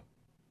 Yeah.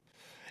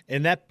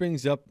 And that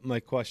brings up my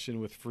question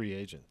with free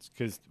agents,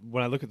 because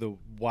when I look at the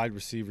wide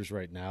receivers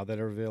right now that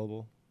are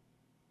available,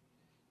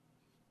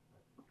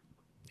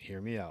 hear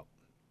me out.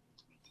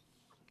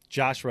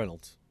 Josh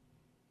Reynolds,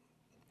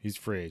 he's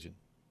free agent.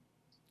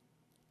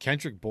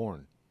 Kendrick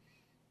Bourne.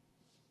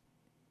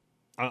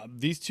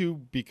 These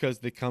two, because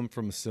they come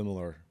from a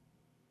similar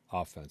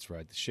offense,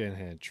 right? The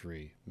Shanahan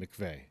tree,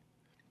 McVay.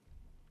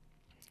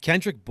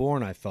 Kendrick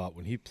Bourne, I thought,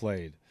 when he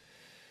played,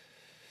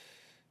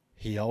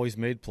 he always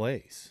made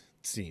plays,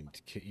 it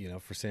seemed,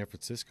 for San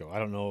Francisco. I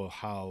don't know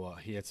how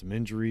he had some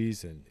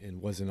injuries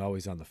and wasn't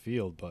always on the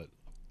field, but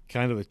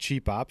kind of a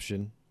cheap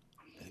option.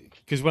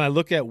 Because when I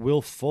look at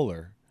Will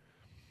Fuller,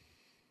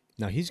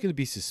 now he's going to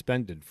be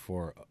suspended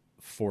for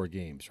 4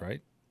 games,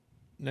 right?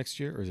 Next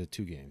year, or is it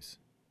 2 games?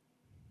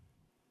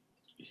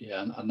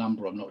 Yeah, a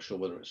number. I'm not sure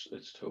whether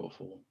it's 2 or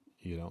 4.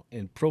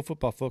 And Pro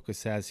Football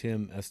Focus has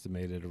him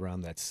estimated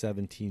around that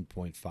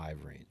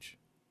 17.5 range,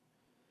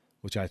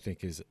 which I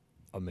think is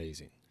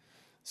amazing.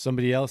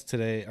 Somebody else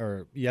today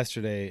or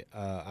yesterday,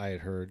 I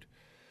had heard,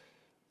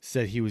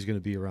 said he was going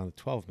to be around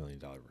the $12 million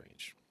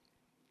range.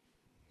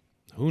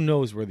 Who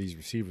knows where these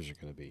receivers are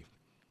going to be?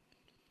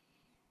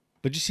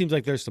 But it just seems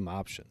like there's some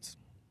options.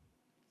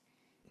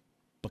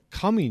 But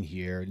coming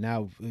here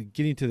now,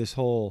 getting to this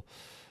whole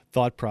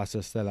thought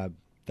process that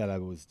I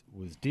was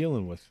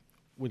dealing with,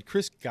 when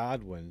Chris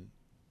Godwin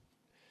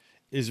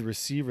is a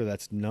receiver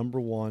that's number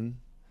 1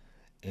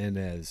 and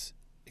is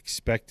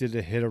expected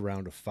to hit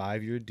around a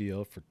 5-year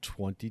deal for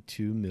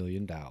 $22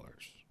 million,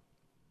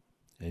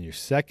 and your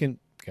second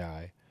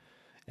guy,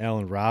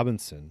 Allen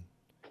Robinson,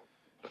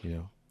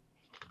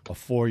 a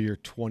 4-year,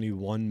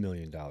 $21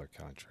 million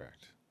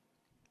contract.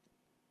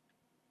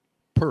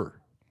 Per.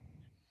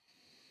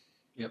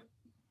 Yep.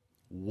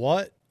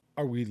 What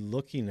are we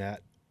looking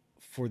at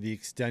for the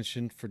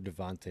extension for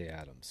Davante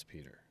Adams,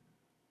 Peter?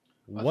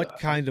 What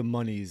kind of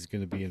money is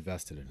going to be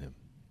invested in him?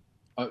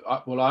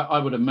 I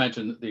would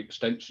imagine that the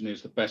extension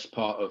is the best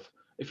part of.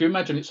 If you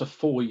imagine it's a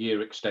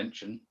 4-year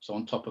extension, so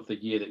on top of the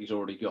year that he's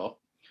already got,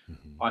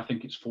 I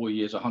think it's 4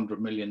 years, $100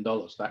 million,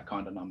 that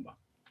kind of number.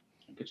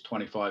 I think it's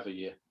 25 a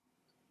year.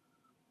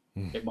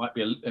 It might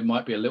be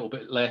a little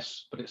bit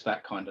less, but it's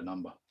that kind of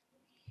number.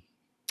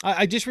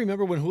 I just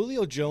remember when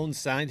Julio Jones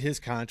signed his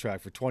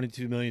contract for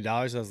 $22 million,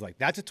 I was like,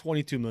 that's a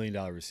 $22 million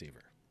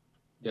receiver.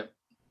 Yep.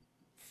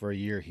 For a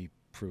year, he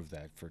proved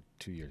that. For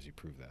 2 years, he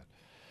proved that.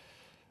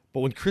 But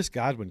when Chris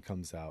Godwin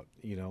comes out,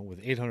 with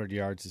 800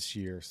 yards this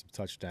year, some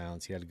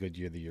touchdowns, he had a good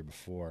year the year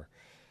before.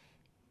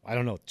 I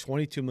don't know,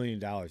 $22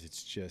 million,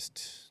 it's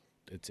just,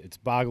 it's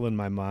boggling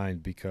my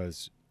mind,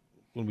 because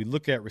when we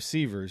look at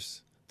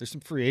receivers, there's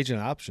some free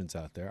agent options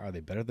out there. Are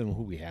they better than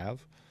who we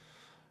have?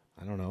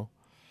 I don't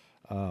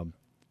know.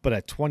 But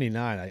at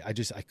 29,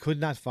 I could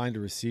not find a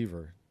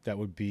receiver that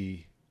would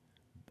be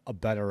a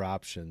better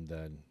option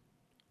than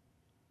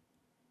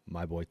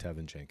my boy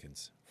Tevin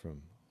Jenkins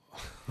from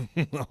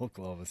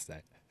Oklahoma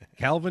State.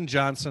 Calvin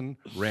Johnson,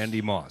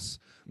 Randy Moss.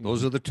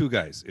 Those are the 2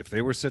 guys. If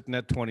they were sitting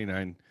at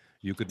 29,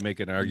 you could make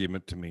an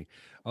argument to me.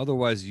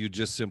 Otherwise, you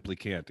just simply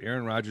can't.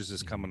 Aaron Rodgers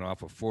is coming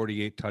off a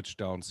 48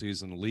 touchdown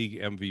season,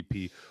 league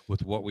MVP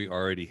with what we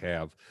already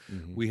have.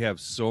 We have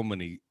so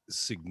many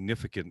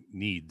significant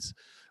needs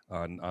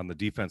on the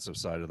defensive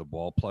side of the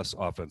ball, plus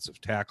offensive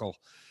tackle,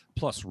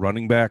 plus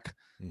running back.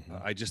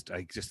 I just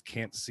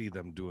can't see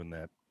them doing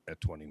that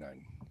at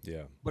 29.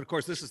 Yeah. But of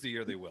course, this is the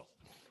year they will.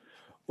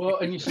 Well,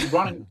 and you see,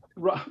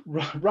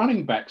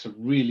 running back's a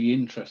really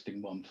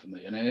interesting one for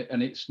me,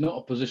 and it's not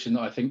a position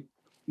that I think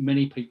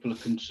many people are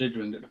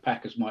considering that the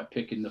Packers might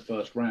pick in the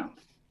first round,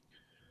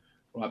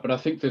 right? But I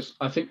think there's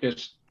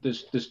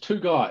 2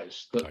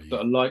 guys that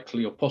are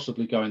likely or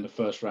possibly go in the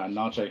first round: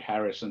 Najee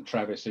Harris and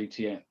Travis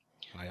Etienne.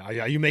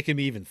 Are you making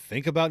me even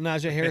think about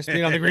Najee Harris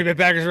being on the Green Bay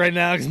Packers right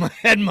now? Because my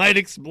head might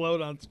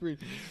explode on screen.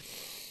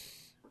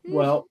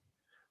 Well,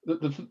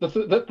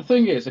 the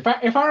thing is,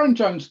 if Aaron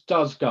Jones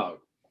does go,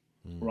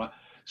 right,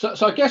 so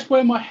I guess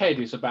where my head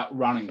is about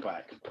running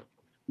back,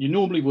 you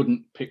normally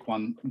wouldn't pick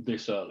one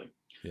this early.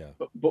 Yeah.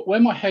 But where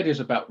my head is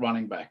about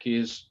running back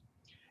is,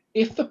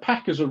 if the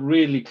Packers are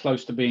really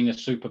close to being a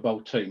Super Bowl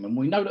team, and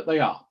we know that they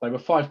were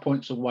 5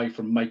 points away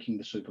from making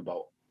the Super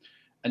Bowl.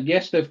 And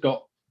yes, they've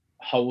got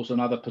holes and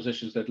other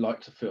positions they'd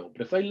like to fill.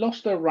 But if they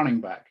lost their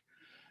running back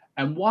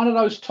and one of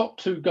those top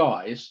 2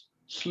 guys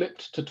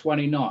slipped to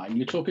 29,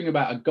 you're talking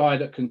about a guy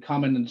that can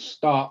come in and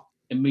start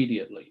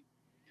immediately.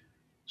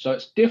 So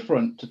it's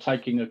different to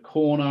taking a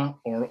corner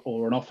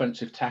or an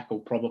offensive tackle,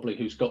 probably,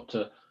 who's got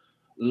to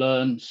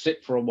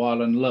sit for a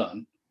while and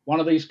learn. one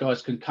of these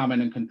guys can come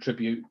in and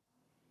contribute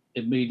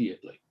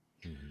immediately.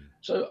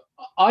 So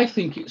I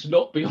think it's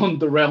not beyond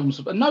the realms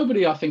of, and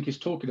nobody I think is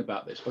talking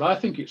about this, but I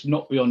think it's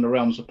not beyond the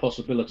realms of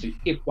possibility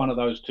if one of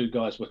those two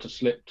guys were to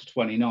slip to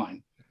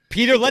 29.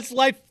 Peter, let's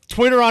light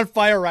Twitter on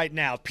fire right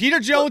now. Peter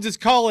Jones is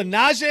calling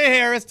Najee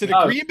Harris to the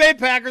Green Bay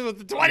Packers with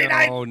the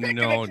 29th pick in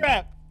the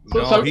draft.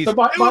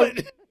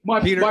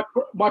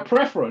 My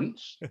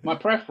preference.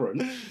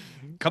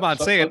 Come on,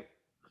 say it.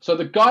 So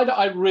the guy that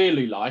I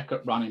really like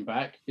at running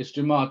back is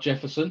Jamar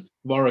Jefferson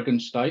of Oregon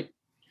State.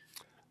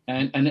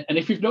 And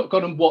if you've not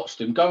gone and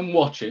watched him, go and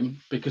watch him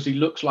because he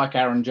looks like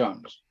Aaron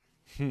Jones.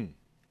 And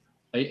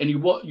you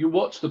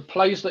watch the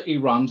plays that he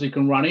runs. He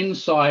can run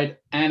inside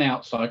and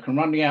outside, can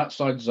run the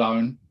outside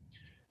zone.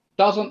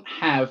 Doesn't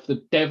have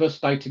the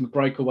devastating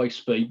breakaway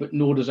speed, but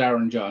nor does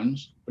Aaron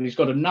Jones. But he's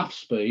got enough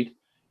speed,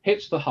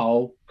 hits the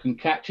hole, can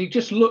catch.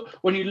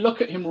 When you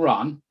look at him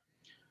run,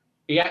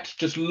 he actually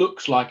just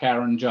looks like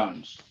Aaron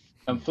Jones.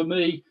 And for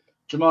me,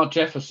 Jamar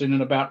Jefferson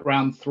in about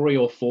round 3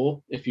 or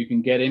 4, if you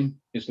can get him,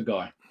 is the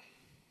guy.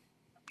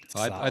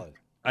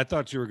 I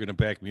thought you were going to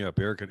back me up,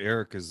 Eric. And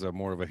Eric is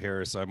more of a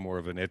Harris. I'm more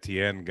of an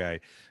Etienne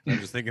guy. I'm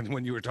just thinking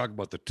when you were talking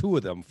about the two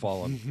of them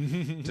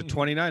falling to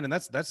 29, and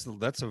that's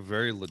a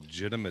very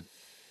legitimate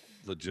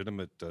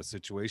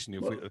situation.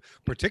 If we,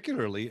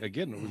 particularly,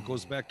 again, it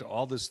goes back to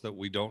all this that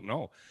we don't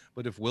know.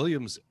 But if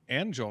Williams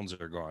and Jones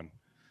are gone,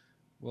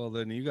 well,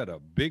 then you got a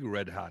big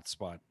red hot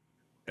spot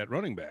at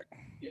running back.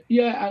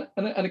 Yeah,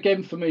 and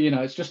again, for me,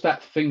 it's just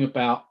that thing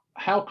about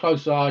how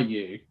close are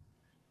you?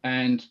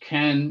 And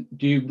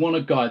do you want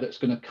a guy that's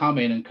going to come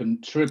in and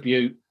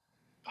contribute,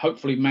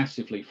 hopefully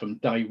massively from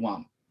day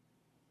one?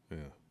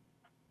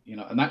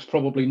 Yeah. And that's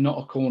probably not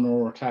a corner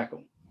or a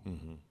tackle.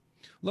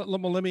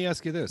 Let me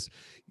ask you this.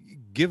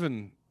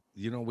 Given,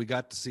 we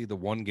got to see the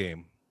one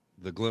game,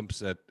 the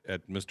glimpse at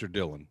Mr.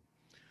 Dillon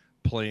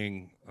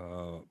playing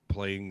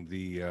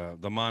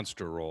the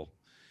monster role.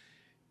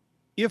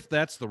 If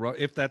that's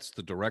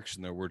the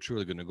direction that we're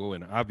truly going to go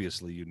in,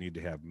 obviously you need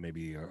to have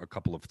maybe a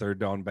couple of third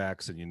down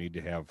backs, and you need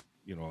to have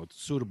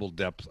suitable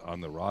depth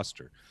on the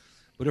roster.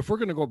 But if we're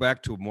going to go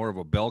back to more of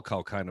a bell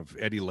cow kind of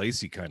Eddie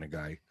Lacy kind of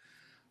guy,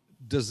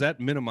 does that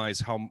minimize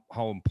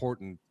how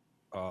important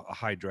a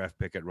high draft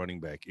pick at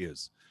running back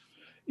is?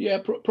 Yeah,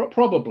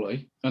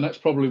 probably, and that's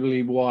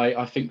probably why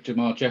I think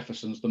Jamar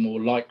Jefferson's the more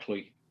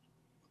likely.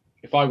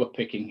 If I were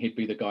picking, he'd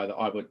be the guy that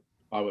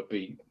I would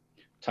be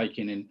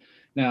taking in.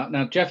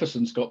 Now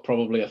Jefferson's got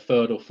probably a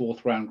 3rd or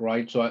 4th round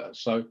grade,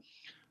 so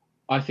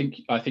I think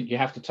you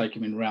have to take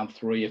him in round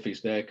 3 if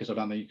he's there, because I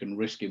don't think you can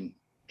risk him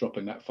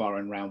dropping that far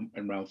in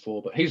round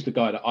 4. But he's the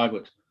guy that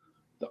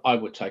I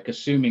would take,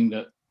 assuming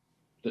that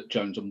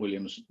Jones and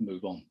Williams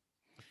move on.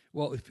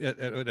 Well,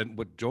 and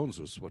what Jones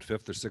was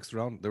 5th or 6th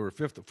round? There were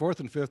 4th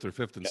and 5th or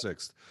 5th and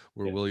 6th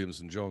were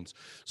Williams and Jones.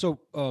 So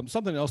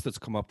something else that's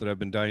come up that I've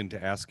been dying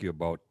to ask you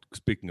about.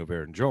 Speaking of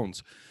Aaron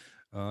Jones.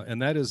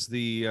 And that is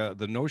the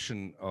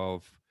notion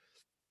of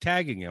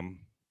tagging him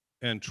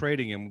and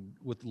trading him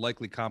with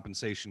likely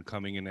compensation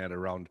coming in at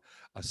around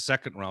a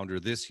 2nd rounder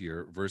this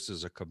year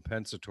versus a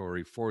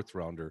compensatory 4th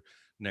rounder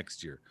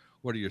next year.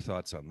 What are your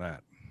thoughts on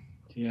that?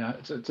 Yeah,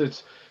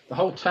 it's the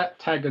whole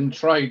tag and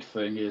trade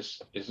thing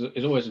is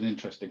always an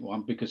interesting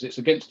one because it's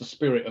against the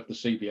spirit of the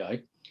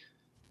CBA.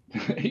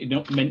 You're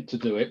not meant to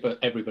do it, but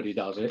everybody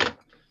does it.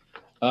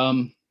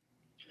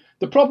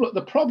 The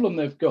problem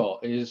they've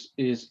got is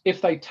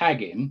if they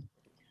tag him,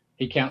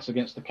 he counts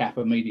against the cap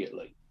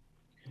immediately.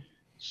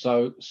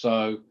 So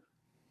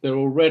they're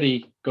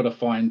already got to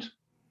find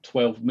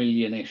 12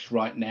 million-ish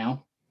right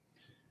now.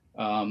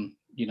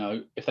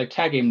 If they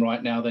tag him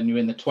right now, then you're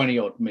in the 20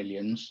 odd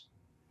millions,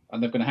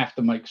 and they're going to have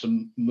to make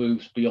some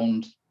moves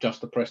beyond just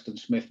the Preston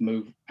Smith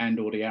move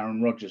or the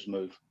Aaron Rodgers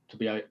move to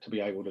be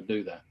able to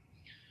do that.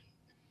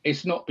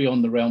 It's not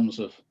beyond the realms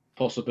of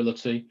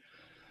possibility.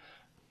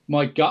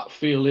 My gut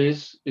feel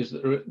is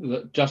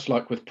that just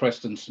like with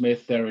Preston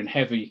Smith, they're in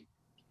heavy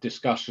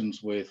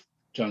discussions with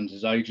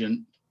Jones's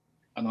agent.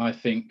 And I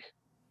think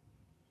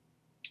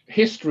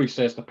history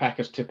says the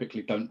Packers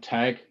typically don't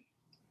tag.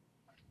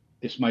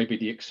 This may be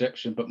the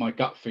exception, but my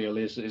gut feel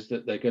is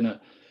that they're gonna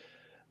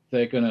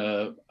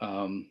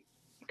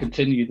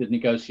continue the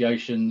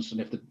negotiations,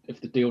 and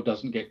if the deal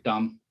doesn't get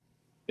done,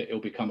 it'll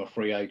become a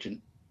free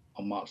agent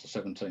on March the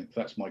 17th.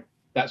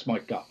 That's my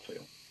gut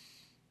feel.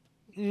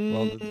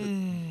 Well,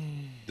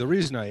 the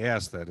reason I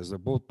ask that is that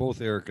both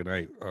Eric and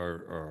I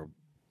are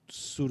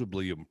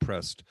suitably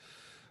impressed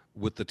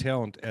with the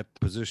talent at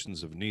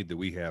positions of need that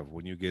we have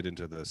when you get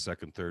into the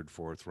 2nd, 3rd,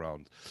 4th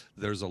round.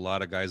 There's a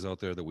lot of guys out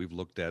there that we've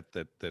looked at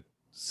that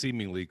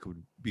seemingly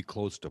could be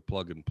close to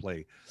plug and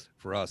play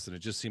for us, and it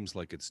just seems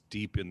like it's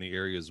deep in the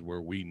areas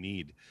where we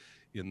need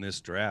in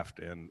this draft.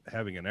 And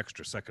having an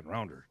extra 2nd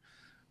rounder,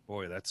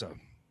 boy, that's a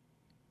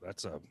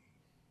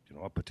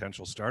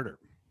potential starter.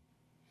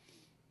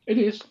 It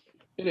is.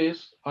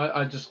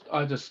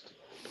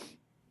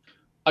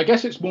 I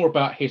guess it's more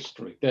about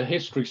history. Their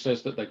history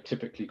says that they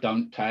typically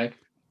don't tag,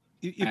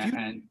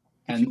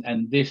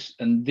 and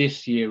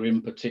this year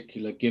in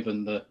particular,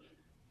 given the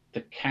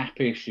the cap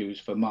issues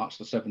for March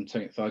the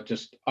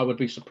 17th. I would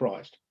be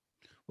surprised.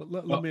 Well,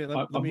 let I me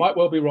might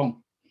well be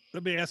wrong.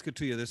 let me ask it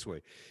to you this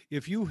way: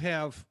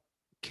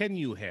 can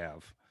you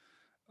have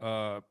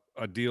a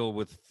deal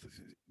with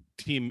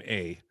Team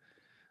A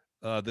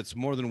that's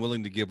more than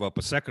willing to give up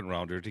a second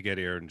rounder to get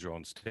Aaron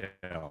Jones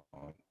talent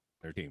on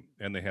their team,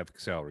 and they have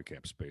salary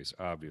cap space,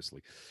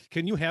 obviously?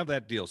 Can you have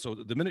that deal? So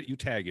the minute you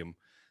tag him,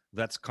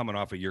 that's coming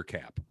off of your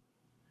cap.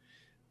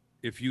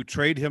 If you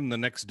trade him the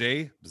next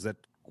day, does that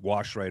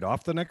wash right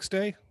off the next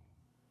day?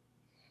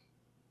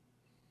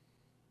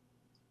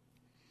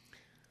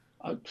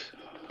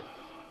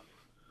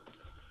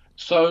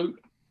 So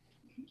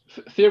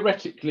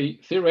theoretically,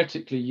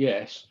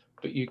 yes,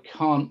 but you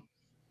can't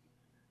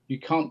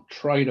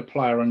trade a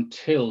player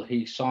until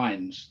he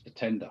signs the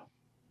tender.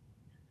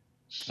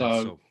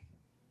 So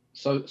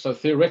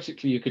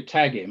theoretically, you could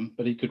tag him,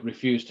 but he could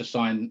refuse to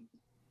sign.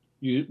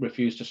 You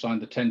refuse to sign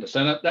the tender.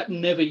 So that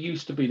never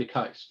used to be the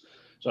case.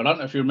 So I don't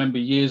know if you remember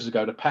years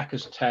ago, the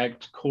Packers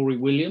tagged Corey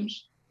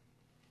Williams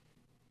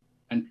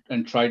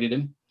and traded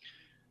him.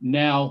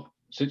 Now,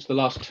 since the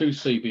last two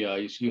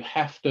CBAs, you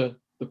have to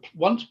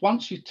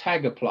once you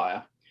tag a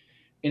player,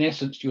 in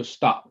essence, you're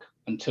stuck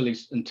until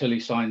he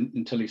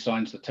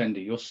signs the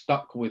tender. You're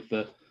stuck with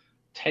the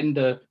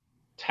tender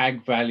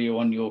tag value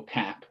on your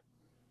cap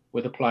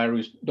with a player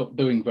who's not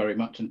doing very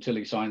much until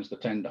he signs the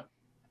tender.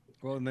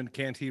 Well, and then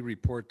can't he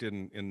report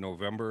in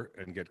November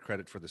and get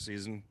credit for the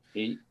season?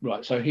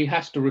 Right. So he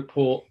has to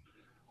report,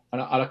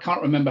 and I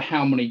can't remember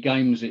how many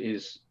games it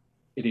is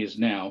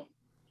now.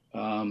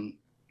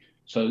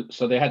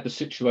 So they had the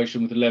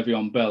situation with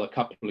Le'Veon Bell a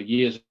couple of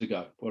years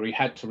ago where he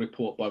had to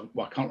report by,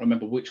 I can't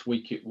remember which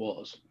week it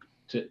was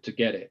to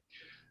get it.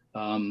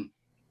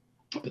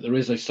 But there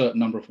is a certain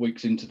number of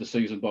weeks into the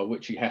season by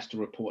which he has to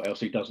report, else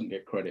he doesn't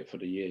get credit for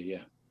the year.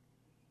 Yeah.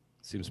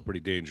 Seems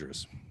pretty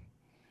dangerous.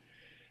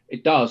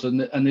 It does, and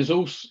there's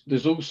all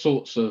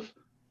sorts of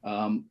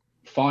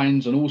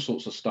fines and all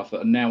sorts of stuff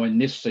that are now in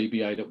this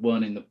CBA that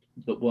weren't in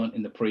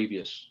the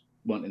previous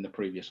one.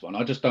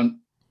 I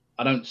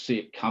don't see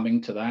it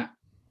coming to that.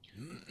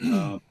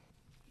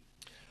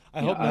 I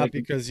hope not,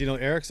 because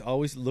Eric's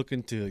always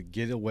looking to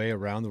get away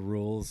around the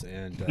rules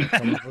and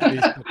come up with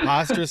these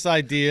preposterous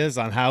ideas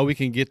on how we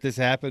can get this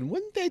happen.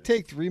 Wouldn't they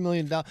take $3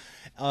 million?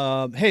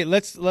 Hey,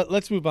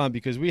 let's move on,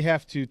 because we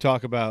have to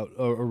talk about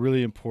a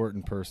really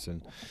important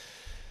person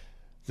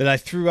that I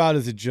threw out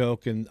as a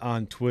joke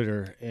on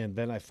Twitter, and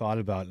then I thought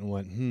about it and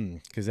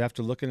went, because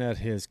after looking at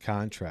his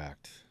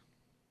contract,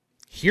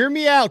 hear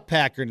me out,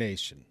 Packer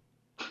Nation.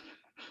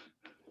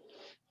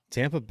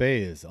 Tampa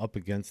Bay is up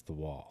against the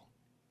wall.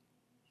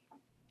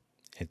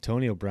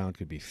 Antonio Brown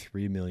could be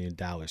 $3 million.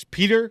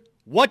 Peter,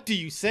 what do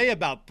you say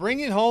about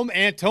bringing home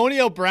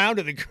Antonio Brown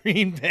to the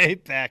Green Bay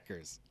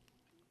Packers?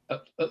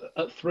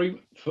 At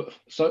three,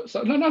 so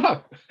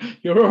no.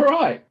 You're all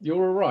right.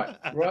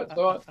 Right.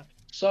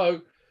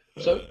 So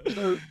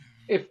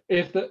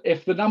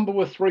if the number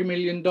were $3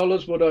 million,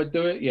 would I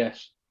do it?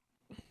 Yes.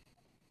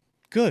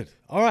 Good.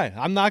 All right.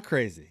 I'm not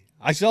crazy.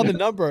 I saw the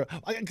number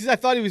because I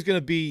thought he was going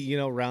to be,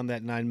 around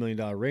that $9 million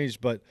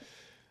range. But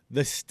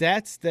the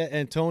stats that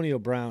Antonio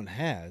Brown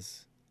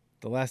has,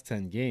 the last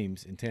 10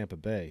 games in Tampa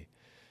Bay,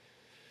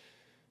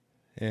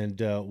 and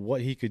what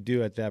he could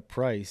do at that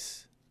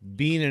price,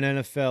 being an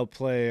NFL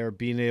player,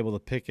 being able to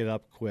pick it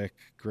up quick,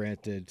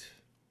 granted,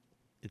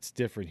 it's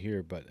different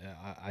here, but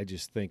I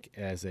just think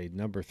as a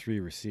number 3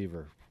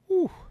 receiver,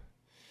 whew,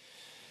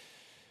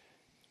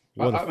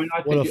 what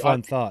a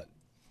fun thought.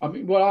 I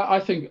mean, well, I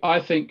think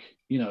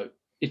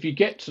if you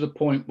get to the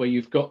point where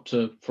you've got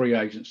to free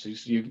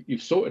agencies,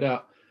 you've sorted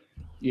out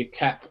your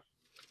cap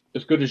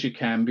as good as you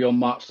can beyond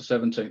March the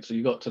 17th. So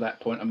you got to that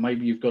point, and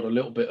maybe you've got a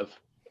little bit of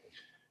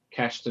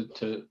cash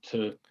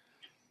to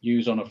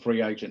use on a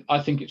free agent.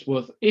 I think it's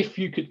worth, if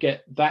you could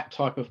get that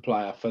type of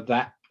player for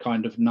that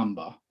kind of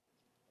number,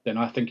 then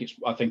I think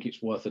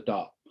it's worth a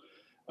dart.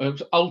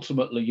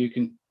 Ultimately,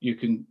 you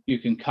can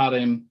cut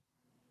him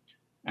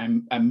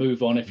and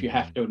move on if you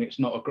have to, and it's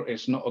not a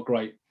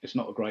great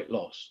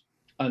loss.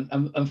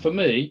 And for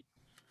me,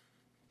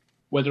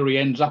 whether he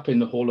ends up in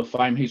the Hall of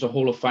Fame, he's a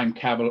Hall of Fame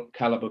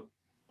caliber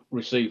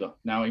receiver.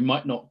 Now, he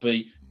might not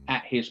be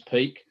at his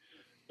peak,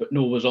 but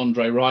nor was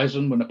Andre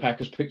Rison when the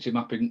Packers picked him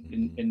up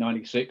in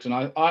 96. And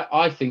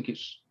I think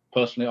it's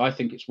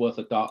worth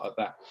a dart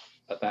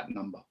at that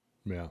number.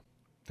 Yeah.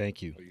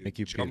 Thank you. Thank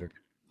you, Peter.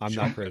 I'm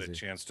not crazy. A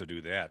chance to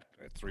do that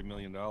at $3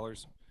 million.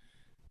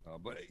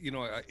 But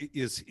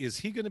is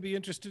he going to be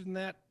interested in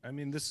that? I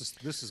mean, this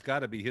has got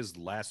to be his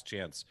last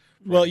chance.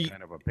 Well,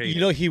 kind of a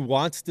payday. He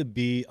wants to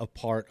be a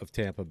part of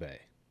Tampa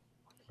Bay.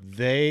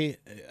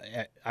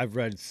 I've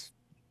read,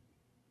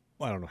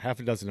 I don't know, half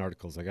a dozen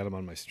articles. I got them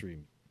on my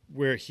stream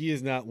where he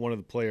is not one of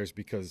the players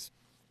because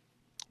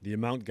the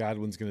amount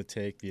Godwin's going to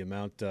take, the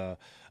amount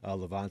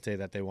Levante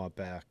that they want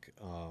back,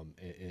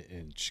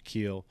 and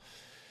Shaquille.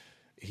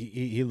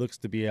 He looks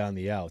to be on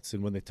the outs,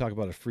 and when they talk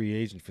about a free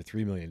agent for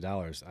 $3 million,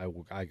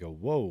 I go,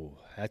 whoa,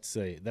 that's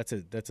a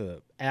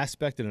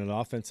aspect in an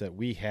offense that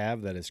we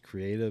have that is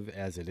creative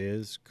as it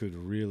is could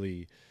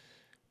really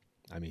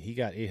I mean, he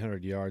got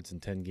 800 yards in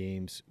 10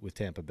 games with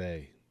Tampa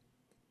Bay.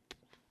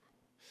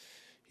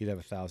 He'd have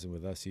 1,000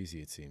 with us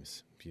easy, it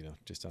seems,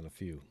 just on a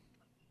few.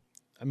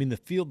 I mean, the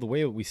field, the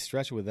way we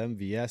stretch it with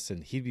MVS,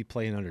 and he'd be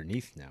playing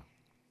underneath now.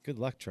 Good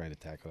luck trying to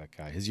tackle that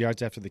guy. His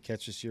yards after the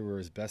catch this year were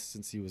his best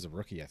since he was a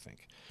rookie, I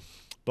think.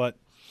 But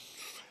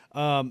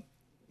I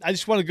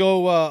just want to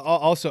go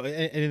also,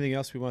 anything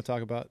else we want to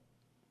talk about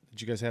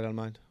that you guys had on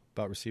mind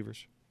about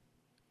receivers?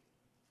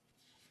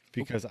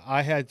 Because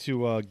I had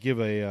to give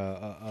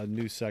a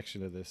new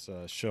section of this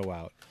show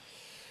out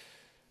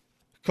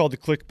called the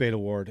Clickbait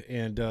Award.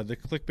 And the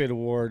Clickbait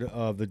Award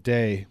of the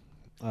day,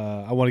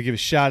 I want to give a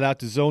shout out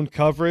to Zone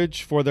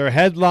Coverage for their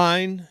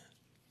headline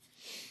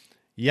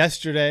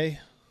yesterday,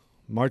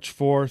 March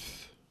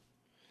 4th.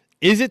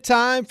 Is it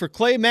time for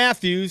Clay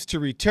Matthews to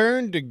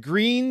return to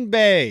Green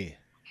Bay?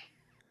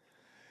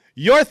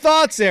 Your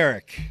thoughts,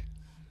 Eric?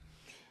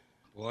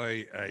 Well,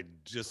 I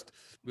just,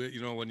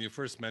 when you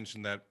first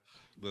mentioned that,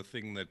 the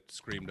thing that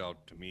screamed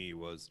out to me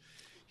was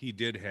he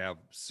did have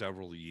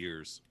several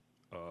years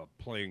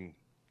playing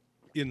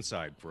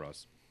inside for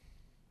us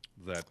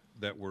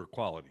that were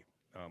quality.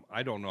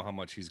 I don't know how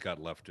much he's got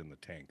left in the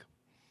tank,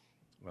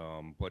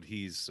 but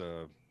he's,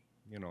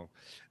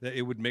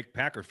 it would make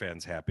Packer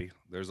fans happy.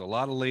 There's a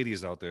lot of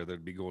ladies out there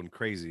that'd be going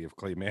crazy if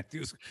Clay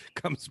Matthews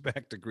comes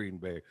back to Green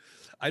Bay.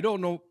 I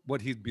don't know what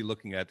he'd be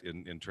looking at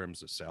in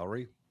terms of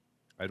salary.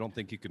 I don't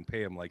think you can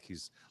pay him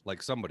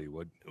like somebody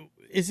would.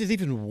 Is it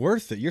even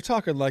worth it? You're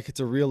talking like it's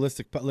a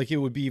realistic, like it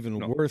would be even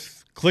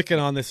worth clicking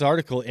on this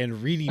article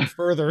and reading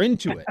further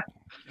into it.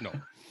 No.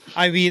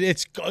 I mean, he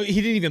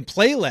didn't even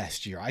play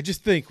last year. I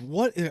just think,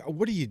 what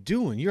are you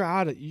doing? You're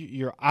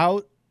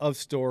out of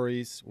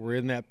stories. We're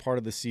in that part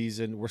of the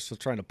season. We're still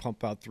trying to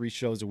pump out 3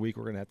 shows a week.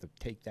 We're going to have to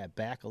take that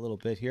back a little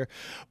bit here.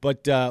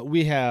 But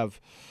we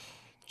have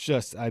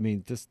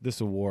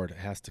this award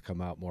has to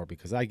come out more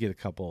because I get a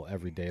couple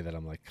every day that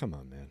I'm like, come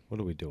on, man,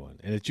 what are we doing?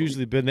 And it's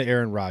usually been the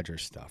Aaron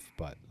Rodgers stuff.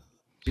 But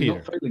Peter, you're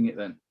not feeling it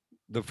then?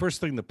 The first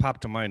thing that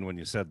popped to mind when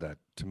you said that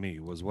to me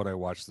was what I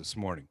watched this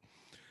morning,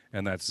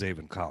 and that's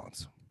Zaven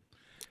Collins.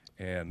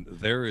 And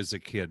there is a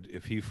kid,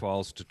 if he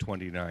falls to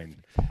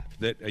 29,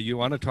 that you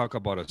want to talk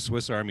about a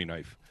Swiss Army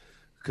knife.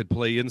 Could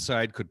play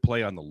inside, could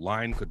play on the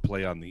line, could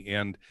play on the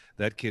end.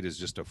 That kid is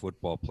just a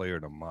football player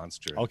and a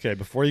monster. Okay,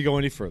 before you go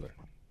any further,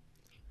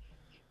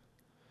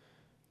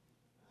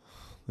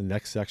 the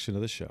next section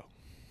of the show,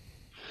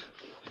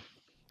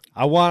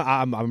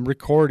 I'm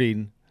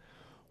recording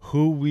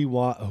who we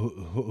want,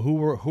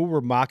 who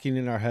we're mocking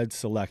in our heads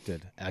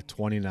selected at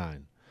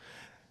 29.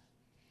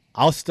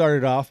 I'll start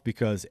it off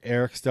because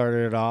Eric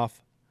started it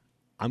off.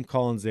 I'm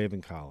calling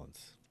Zaven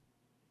Collins.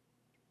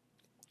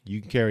 You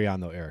can carry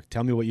on, though, Eric.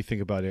 Tell me what you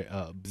think about it,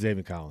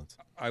 Zaven Collins.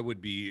 I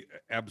would be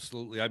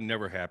I'm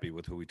never happy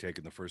with who we take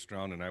in the first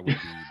round, and I would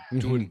be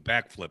doing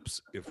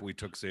backflips if we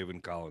took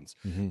Zaven Collins,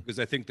 because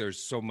I think there's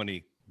so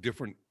many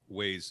different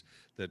ways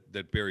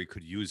that Barry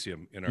could use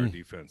him in our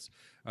defense.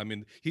 I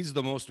mean, he's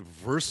the most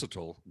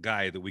versatile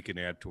guy that we can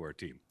add to our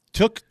team.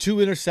 Took 2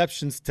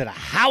 interceptions to the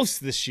house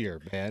this year,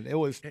 man. It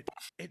was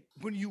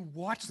when you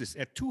watch this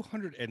at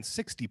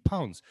 260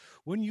 pounds.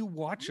 When you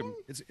watch him,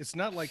 it's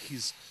not like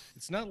he's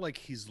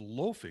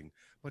loafing,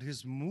 but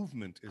his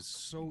movement is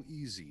so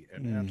easy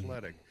and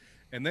athletic.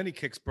 And then he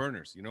kicks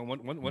burners.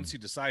 Once he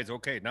decides,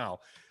 okay, now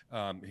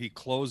he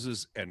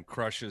closes and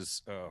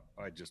crushes.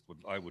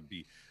 I would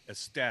be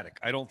ecstatic.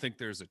 I don't think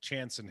there's a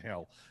chance in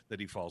hell that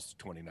he falls to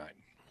 29.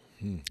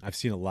 I've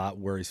seen a lot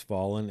where he's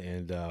fallen,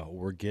 and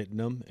we're getting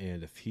him.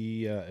 And if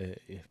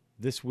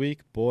this week,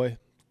 boy,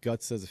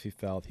 Gut says if he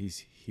fell,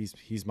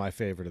 he's my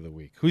favorite of the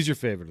week. Who's your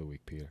favorite of the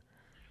week, Peter?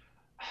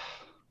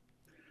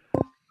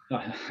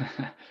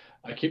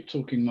 I keep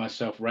talking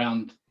myself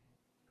round.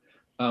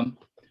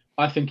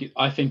 I think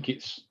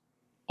it's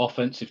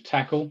offensive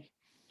tackle.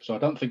 So I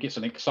don't think it's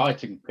an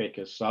exciting pick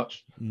as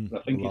such.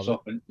 But I think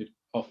it's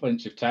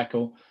offensive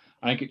tackle.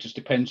 I think it just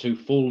depends who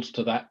falls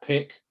to that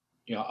pick.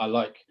 I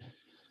like.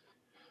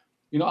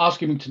 You're not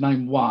asking me to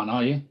name one,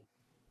 are you?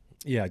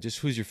 Yeah, just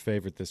who's your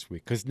favorite this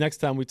week? Because next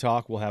time we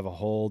talk, we'll have a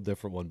whole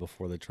different one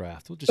before the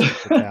draft. We'll just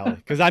keep the tally.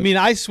 Because,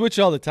 I switch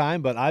all the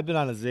time, but I've been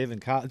on a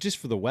Zaven Collins just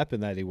for the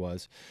weapon that he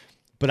was.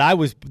 But I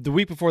was, the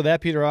week before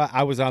that, Peter,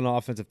 I was on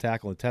offensive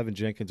tackle, and Tevin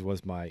Jenkins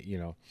was my, he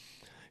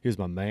was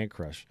my man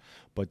crush.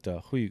 But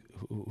who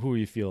are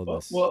you feeling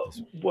this?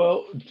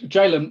 Well,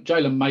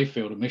 Jalen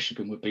Mayfield of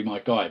Michigan would be my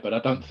guy, but I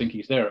don't think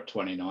he's there at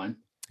 29.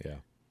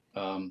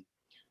 Yeah.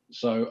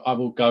 So I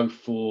will go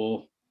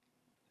for,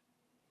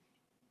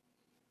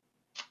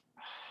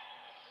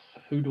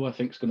 who do I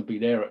think is going to be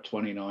there at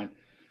 29?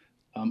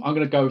 I'm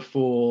going to go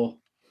for,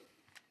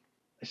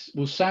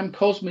 will Sam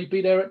Cosmi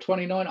be there at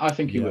 29? I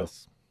think he will.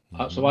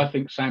 So I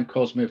think Sam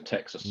Cosmi of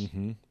Texas.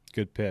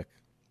 Good pick.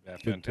 Yeah,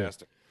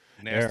 fantastic.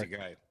 Nasty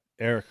guy.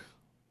 Eric,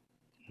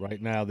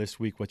 right now, this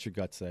week, what's your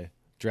gut say?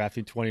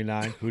 Drafting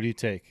 29, who do you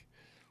take?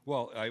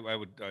 Well, I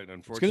would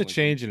unfortunately. It's going to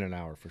change in an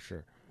hour for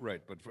sure.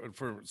 Right, but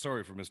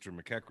sorry for Mr.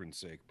 McEachran's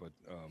sake, but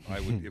I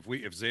would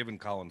if Zaven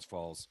Collins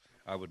falls,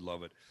 I would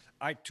love it.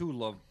 I too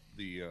love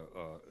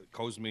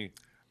Cosme.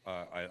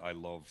 I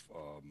love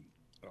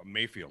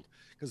Mayfield,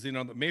 because the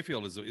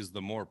Mayfield is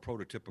the more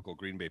prototypical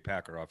Green Bay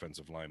Packer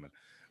offensive lineman,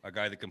 a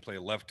guy that can play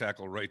left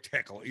tackle, right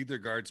tackle, either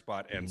guard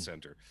spot and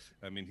center.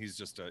 I mean, he's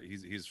just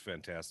he's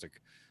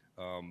fantastic.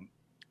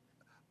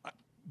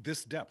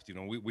 This depth,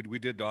 we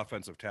did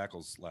offensive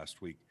tackles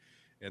last week,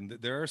 and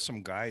there are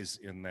some guys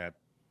in that,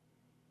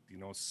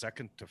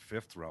 second to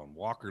fifth round,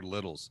 Walker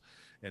Littles,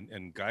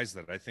 and guys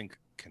that I think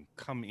can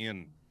come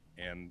in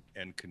and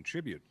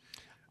contribite.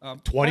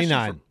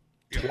 29.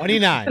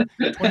 29.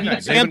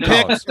 29. Sam Zaven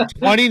pick Collins.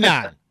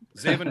 29.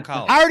 Zaven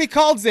Collins. I already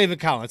called Zaven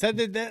Collins.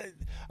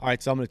 All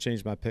right, so I'm going to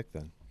change my pick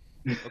then.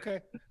 Okay,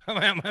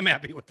 I'm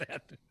happy with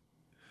that.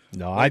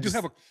 No, Well, I do just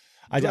have a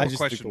took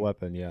question. the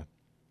weapon. Yeah.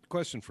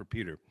 Question for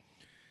Peter.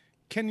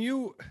 Can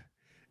you,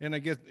 and I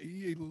guess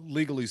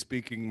legally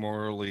speaking,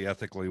 morally,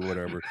 ethically,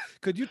 whatever,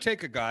 could you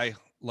take a guy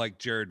like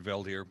Jared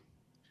Veldheer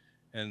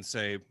and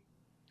say,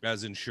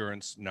 as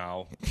insurance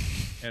now,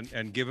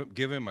 and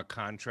give him a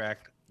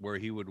contract where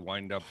he would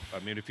wind up? I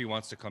mean, if he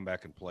wants to come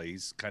back and play,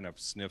 he's kind of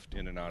sniffed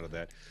in and out of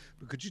that.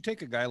 But could you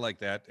take a guy like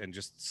that and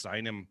just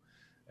sign him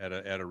at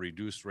a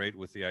reduced rate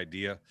with the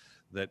idea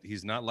that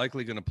he's not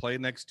likely going to play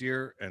next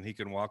year and he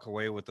can walk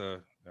away with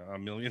a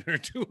million or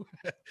two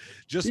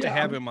just to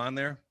have him on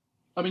there?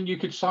 I mean, you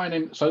could sign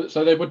him. So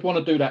they would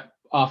want to do that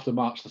after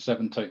March the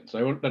 17th.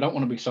 They don't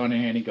want to be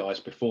signing any guys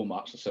before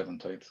March the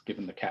 17th,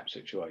 given the cap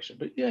situation.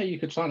 But yeah, you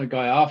could sign a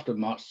guy after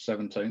March the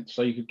 17th.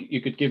 So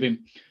you could give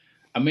him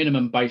a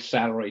minimum base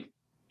salary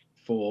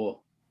for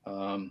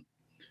a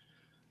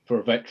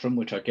veteran,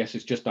 which I guess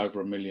is just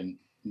over $1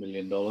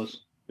 million.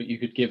 But you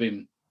could give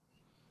him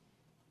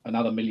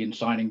another $1 million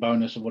signing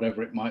bonus or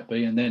whatever it might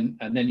be, and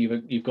then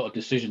you've got a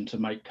decision to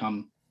make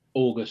come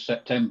August,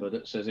 September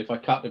that says, if I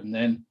cut him,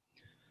 then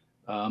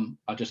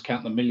I just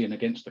count the $1 million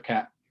against the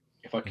cap.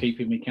 If I keep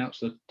him, he counts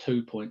the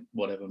 2 point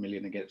whatever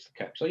million against the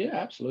cap. So yeah,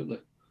 absolutely.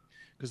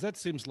 Because that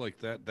seems like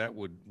that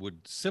would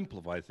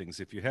simplify things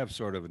if you have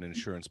sort of an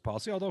insurance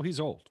policy. Although he's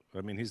old,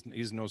 I mean,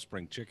 he's no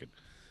spring chicken.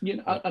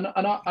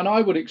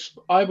 I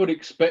would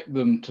expect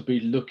them to be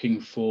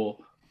looking for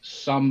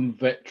some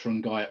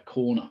veteran guy at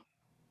corner.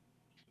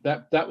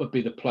 That would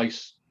be the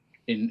place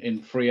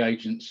in free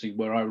agency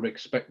where I would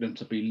expect them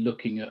to be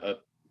looking at a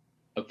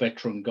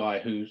veteran guy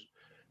who's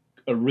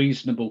a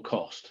reasonable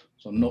cost.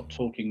 So I'm not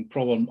talking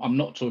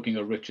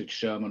a Richard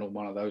Sherman or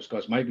one of those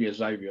guys, maybe a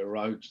Xavier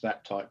Rhodes,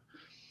 that type.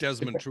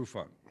 Desmond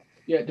Trufant.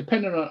 Yeah,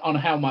 depending on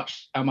how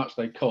much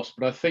they cost.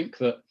 But I think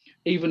that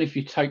even if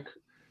you took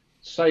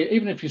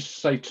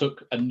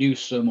a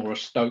Newsome or a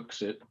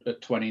Stokes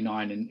at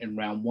 29 in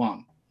round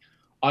one,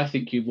 I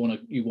think you want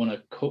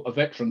a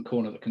veteran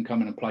corner that can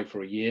come in and play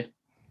for a year.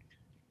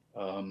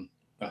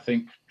 I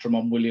think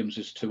Tramon Williams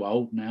is too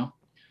old now.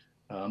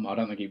 I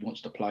don't think he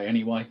wants to play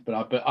anyway.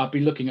 But I'd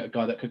be looking at a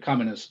guy that could come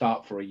in and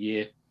start for a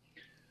year.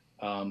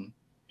 Do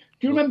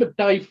you remember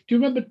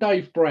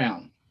Dave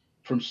Brown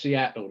from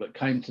Seattle that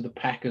came to the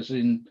Packers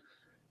in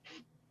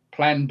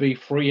Plan B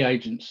free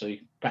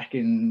agency back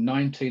in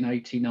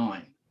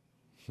 1989?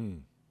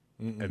 And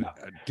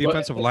a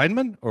defensive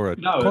lineman or a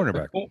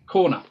cornerback?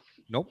 Corner.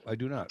 Nope, I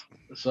do not.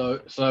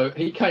 So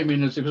he came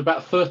in as he was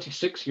about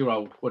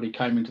 36-year-old when he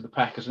came into the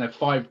Packers and had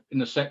 5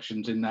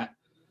 interceptions in that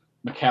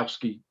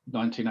Mikowski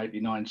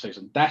 1989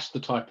 season. That's the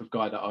type of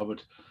guy that I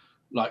would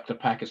like the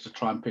Packers to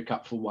try and pick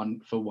up for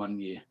one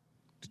year.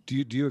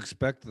 Do you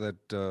expect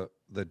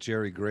that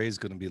Jerry Gray is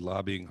going to be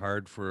lobbying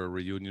hard for a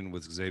reunion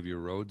with Xavier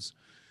Rhodes?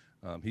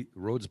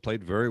 Rhodes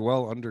played very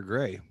well under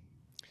Gray.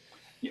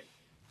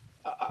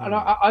 And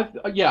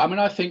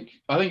I think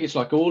it's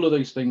like all of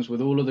these things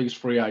with all of these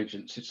free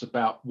agents. It's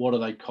about what do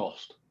they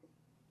cost.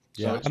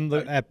 Yeah, so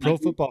at Pro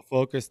Football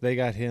Focus, they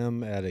got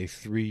him at a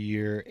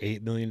 3-year,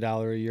 $8 million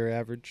a year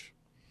average.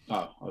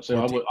 Oh,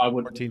 so I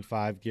would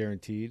 14.5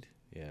 guaranteed.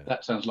 Yeah,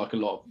 that sounds like a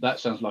lot. That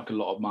sounds like a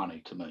lot of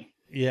money to me.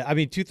 Yeah, I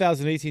mean,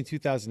 2018,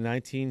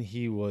 2019,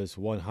 he was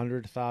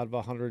 100th out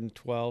of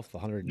 112th,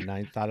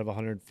 109th out of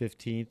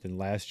 115th, and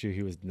last year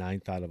he was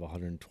 9th out of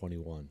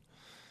 121.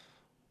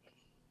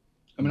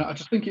 I mean, I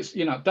just think it's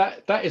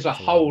that is a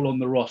hole on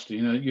the roster.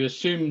 You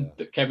assume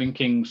that Kevin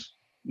King's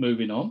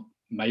moving on.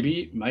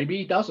 Maybe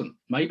he doesn't.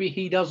 Maybe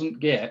he doesn't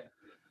get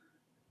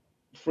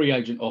free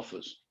agent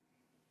offers.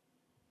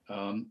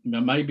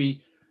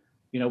 Maybe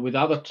with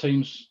other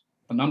teams,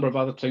 a number of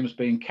other teams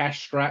being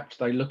cash strapped,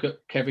 they look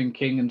at Kevin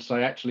King and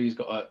say, actually, he's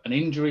got an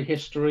injury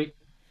history,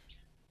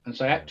 and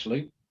say,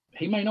 actually,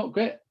 he may not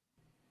get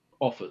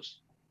offers.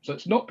 So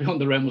it's not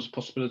beyond the realms of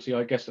possibility,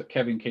 I guess, that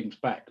Kevin King's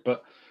back.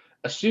 But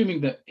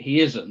assuming that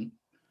he isn't,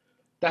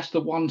 that's the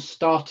one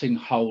starting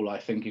hole, I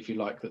think, if you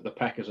like, that the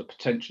Packers have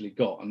potentially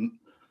got. And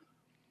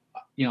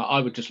I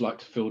would just like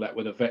to fill that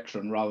with a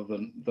veteran rather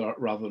than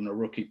a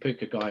rookie.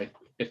 Pick a guy,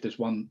 if there's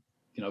one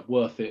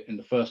worth it in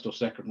the first or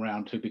second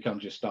round, who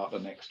becomes your starter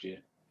next year.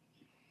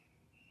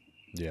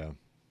 Yeah,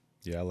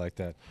 I like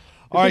that.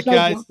 All right,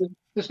 guys.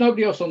 There's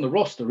nobody else on the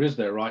roster, is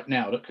there, right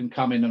now, that can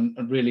come in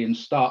and really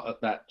start at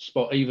that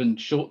spot, even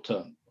short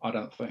term? I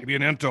don't think. Maybe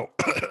an Ento.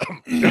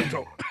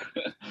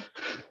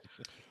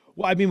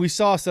 Well, I mean, we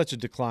saw such a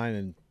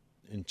decline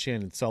in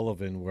Chandon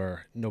Sullivan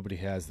where nobody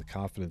has the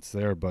confidence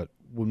there. But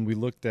when we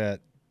looked at,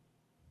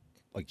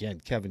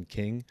 again, Kevin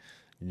King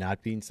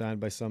not being signed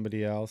by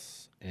somebody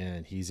else,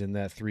 and he's in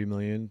that $3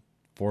 million,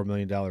 $4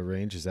 million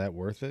range, is that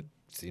worth it?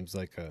 Seems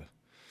like a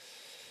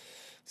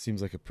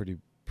pretty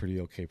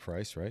okay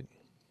price, right?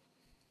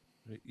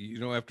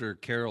 After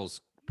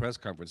Carroll's press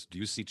conference, do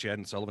you see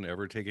Chandon Sullivan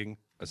ever taking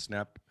a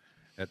snap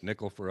at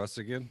nickel for us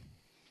again?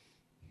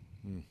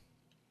 I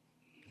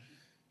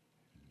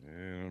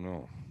don't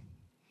know.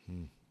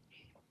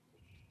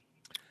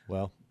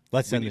 Well,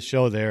 let's end the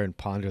show there and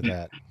ponder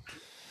that.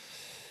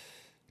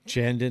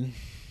 Chandon,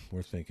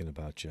 we're thinking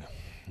about you.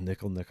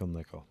 Nickel.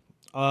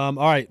 All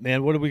right,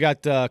 man. What do we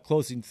got?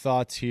 Closing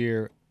thoughts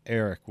here,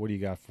 Eric. What do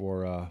you got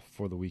for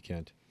the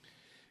weekend?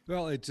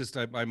 Well, it's just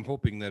I'm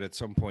hoping that at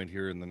some point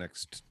here in the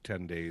next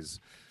 10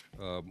 days,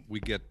 we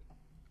get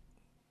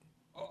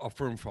a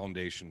firm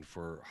foundation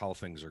for how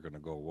things are going to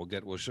go.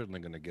 We're certainly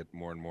going to get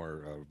more and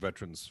more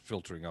veterans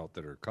filtering out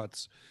that are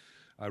cuts.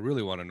 I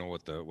really want to know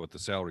what the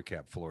salary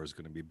cap floor is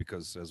going to be,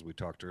 because as we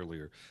talked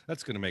earlier,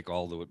 that's going to make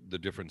all the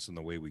difference in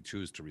the way we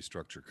choose to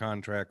restructure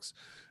contracts,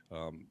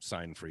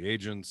 sign free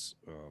agents,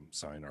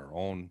 sign our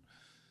own.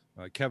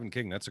 Kevin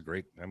King, that's a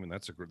great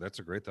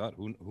thought.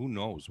 Who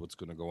knows what's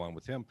going to go on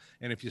with him?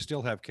 And if you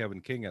still have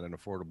Kevin King at an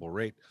affordable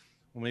rate,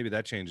 well, maybe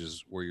that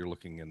changes where you're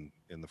looking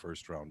in the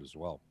first round as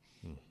well.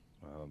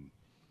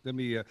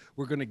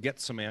 We're going to get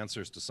some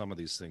answers to some of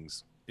these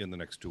things in the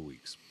next 2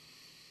 weeks.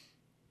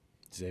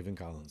 Zaven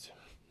Collins,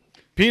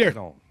 Peter.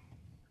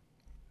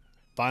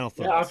 Final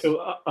thoughts.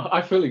 Yeah,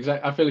 I feel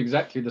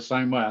exactly the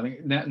same way. I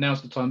think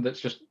now's the time.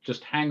 That's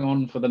just hang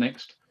on for the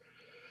next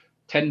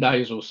 10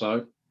 days or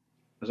so.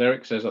 As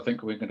Eric says, I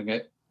think we're going to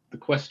get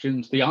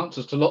the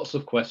answers to lots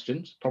of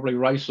questions. Probably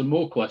raise some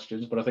more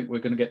questions, but I think we're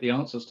going to get the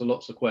answers to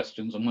lots of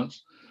questions. And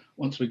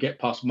once we get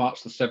past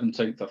March the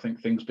 17th, I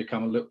think things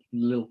become a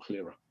little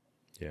clearer.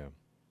 Yeah.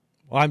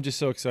 Well, I'm just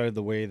so excited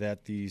the way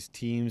that these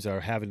teams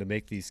are having to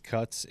make these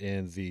cuts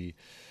and the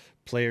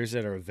players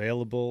that are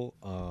available.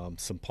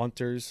 Some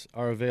punters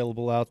are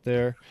available out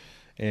there.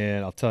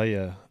 And I'll tell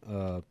you,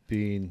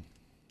 being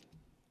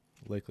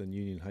Lakeland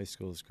Union High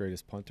School's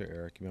greatest punter,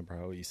 Eric, you remember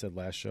how you said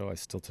last show? I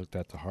still took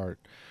that to heart.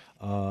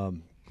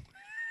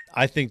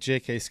 I think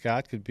J.K.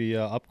 Scott could be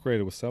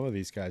upgraded with some of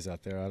these guys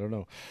out there. I don't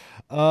know.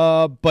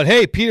 But,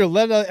 hey, Peter,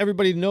 let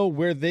everybody know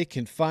where they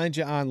can find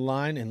you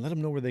online, and let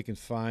them know where they can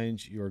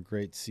find your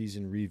great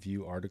season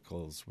review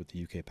articles with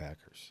the UK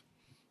Packers.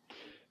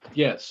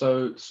 Yeah,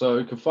 so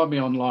you can find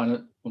me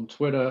online on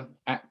Twitter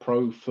at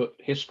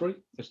ProFootHistory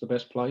is the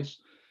best place.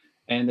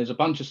 And there's a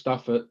bunch of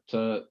stuff at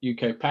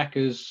UK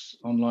Packers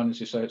online, as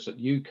you say. It's at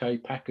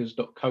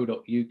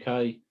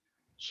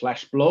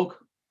ukpackers.co.uk/blog.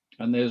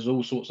 And there's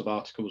all sorts of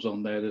articles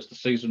on there. There's the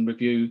season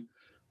review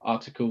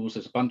articles.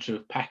 There's a bunch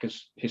of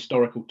Packers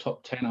historical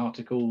top 10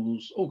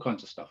 articles, all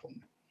kinds of stuff on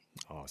there.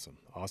 Awesome.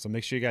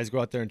 Make sure you guys go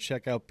out there and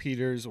check out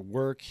Peter's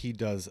work. He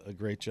does a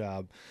great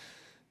job,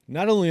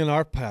 not only on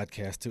our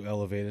podcast to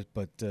elevate it,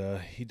 but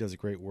he does a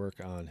great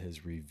work on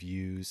his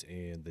reviews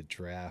and the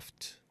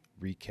draft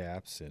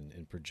recaps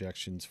and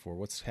projections for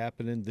what's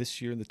happening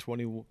this year in the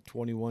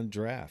 2021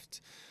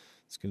 draft.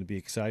 It's going to be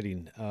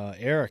exciting.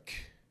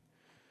 Eric,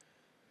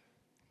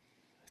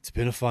 it's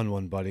been a fun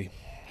one, buddy.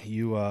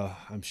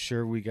 I'm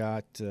sure we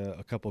got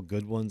a couple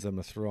good ones I'm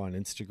going to throw on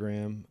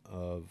Instagram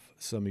of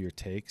some of your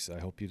takes. I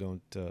hope you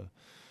don't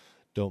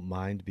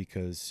mind,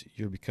 because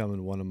you're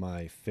becoming one of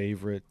my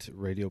favorite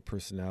radio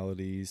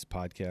personalities,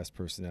 podcast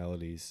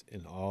personalities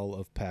in all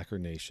of Packer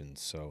Nation.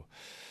 So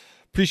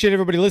appreciate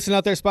everybody listening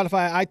out there.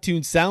 Spotify,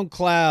 iTunes,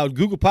 SoundCloud,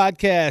 Google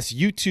Podcasts,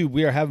 YouTube.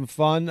 We are having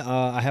fun.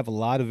 I have a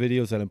lot of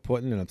videos that I'm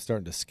putting, and I'm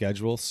starting to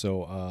schedule,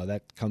 so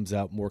that comes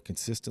out more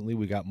consistently.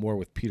 We got more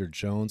with Peter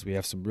Jones. We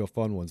have some real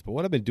fun ones. But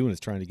what I've been doing is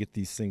trying to get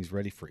these things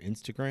ready for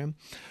Instagram.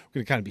 We're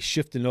going to kind of be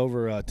shifting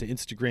over to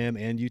Instagram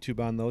and YouTube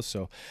on those.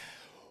 So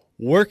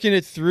working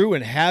it through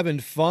and having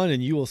fun,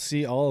 and you will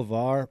see all of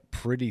our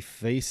pretty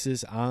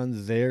faces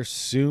on there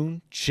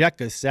soon.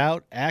 Check us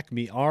out,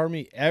 Acme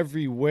Army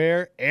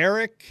everywhere.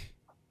 Eric,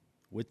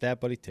 with that,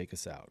 buddy, take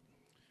us out.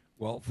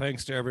 Well,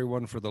 thanks to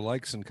everyone for the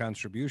likes and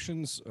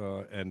contributions,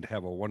 and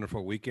have a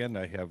wonderful weekend.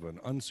 I have an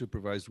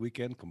unsupervised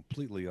weekend,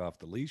 completely off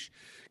the leash.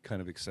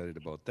 Kind of excited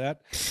about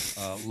that.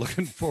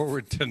 Looking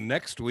forward to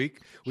next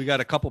week. We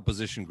got a couple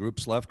position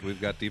groups left.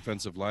 We've got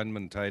defensive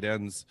linemen, tight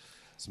ends,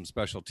 some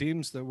special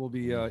teams that will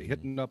be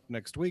hitting up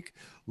next week.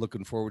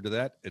 Looking forward to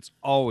that. It's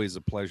always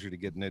a pleasure to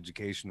get an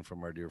education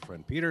from our dear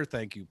friend Peter.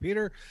 Thank you,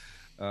 Peter.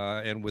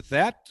 And with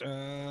that,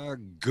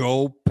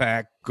 go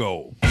Pack,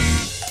 go. Fly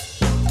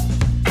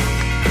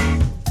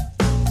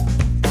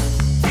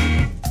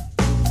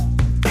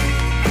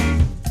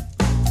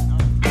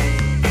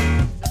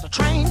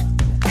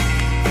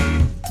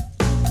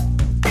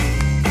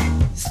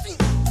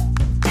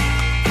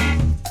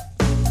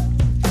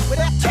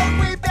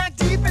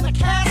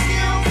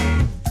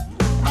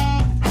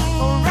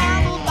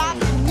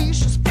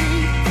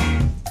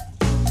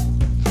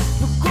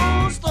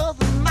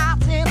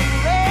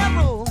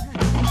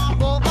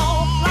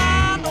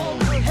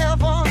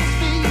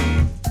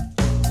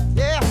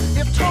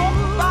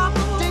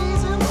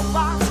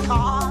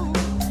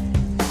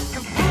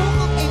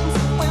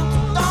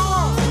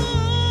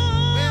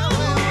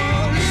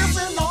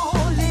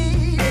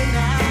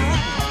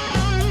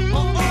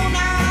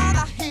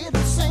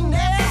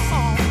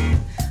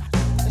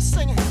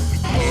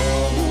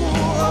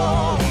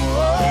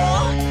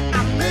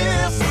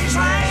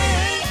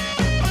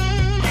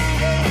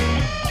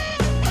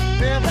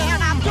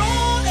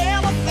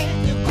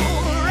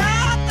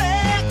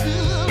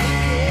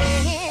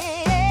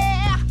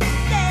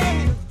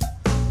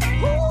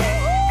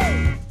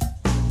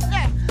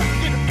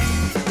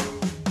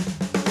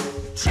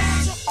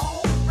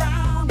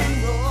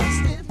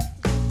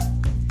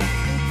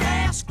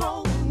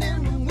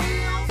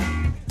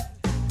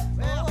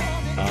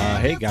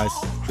hey guys,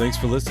 thanks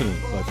for listening.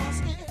 But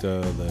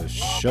the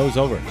show's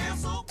over.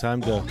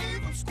 Time to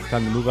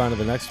move on to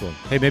the next one.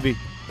 Hey, maybe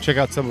check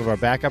out some of our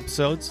back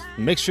episodes.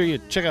 Make sure you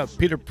check out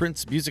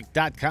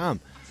PeterPrinceMusic.com.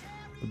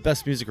 The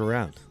best music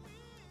around.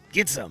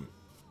 Get some.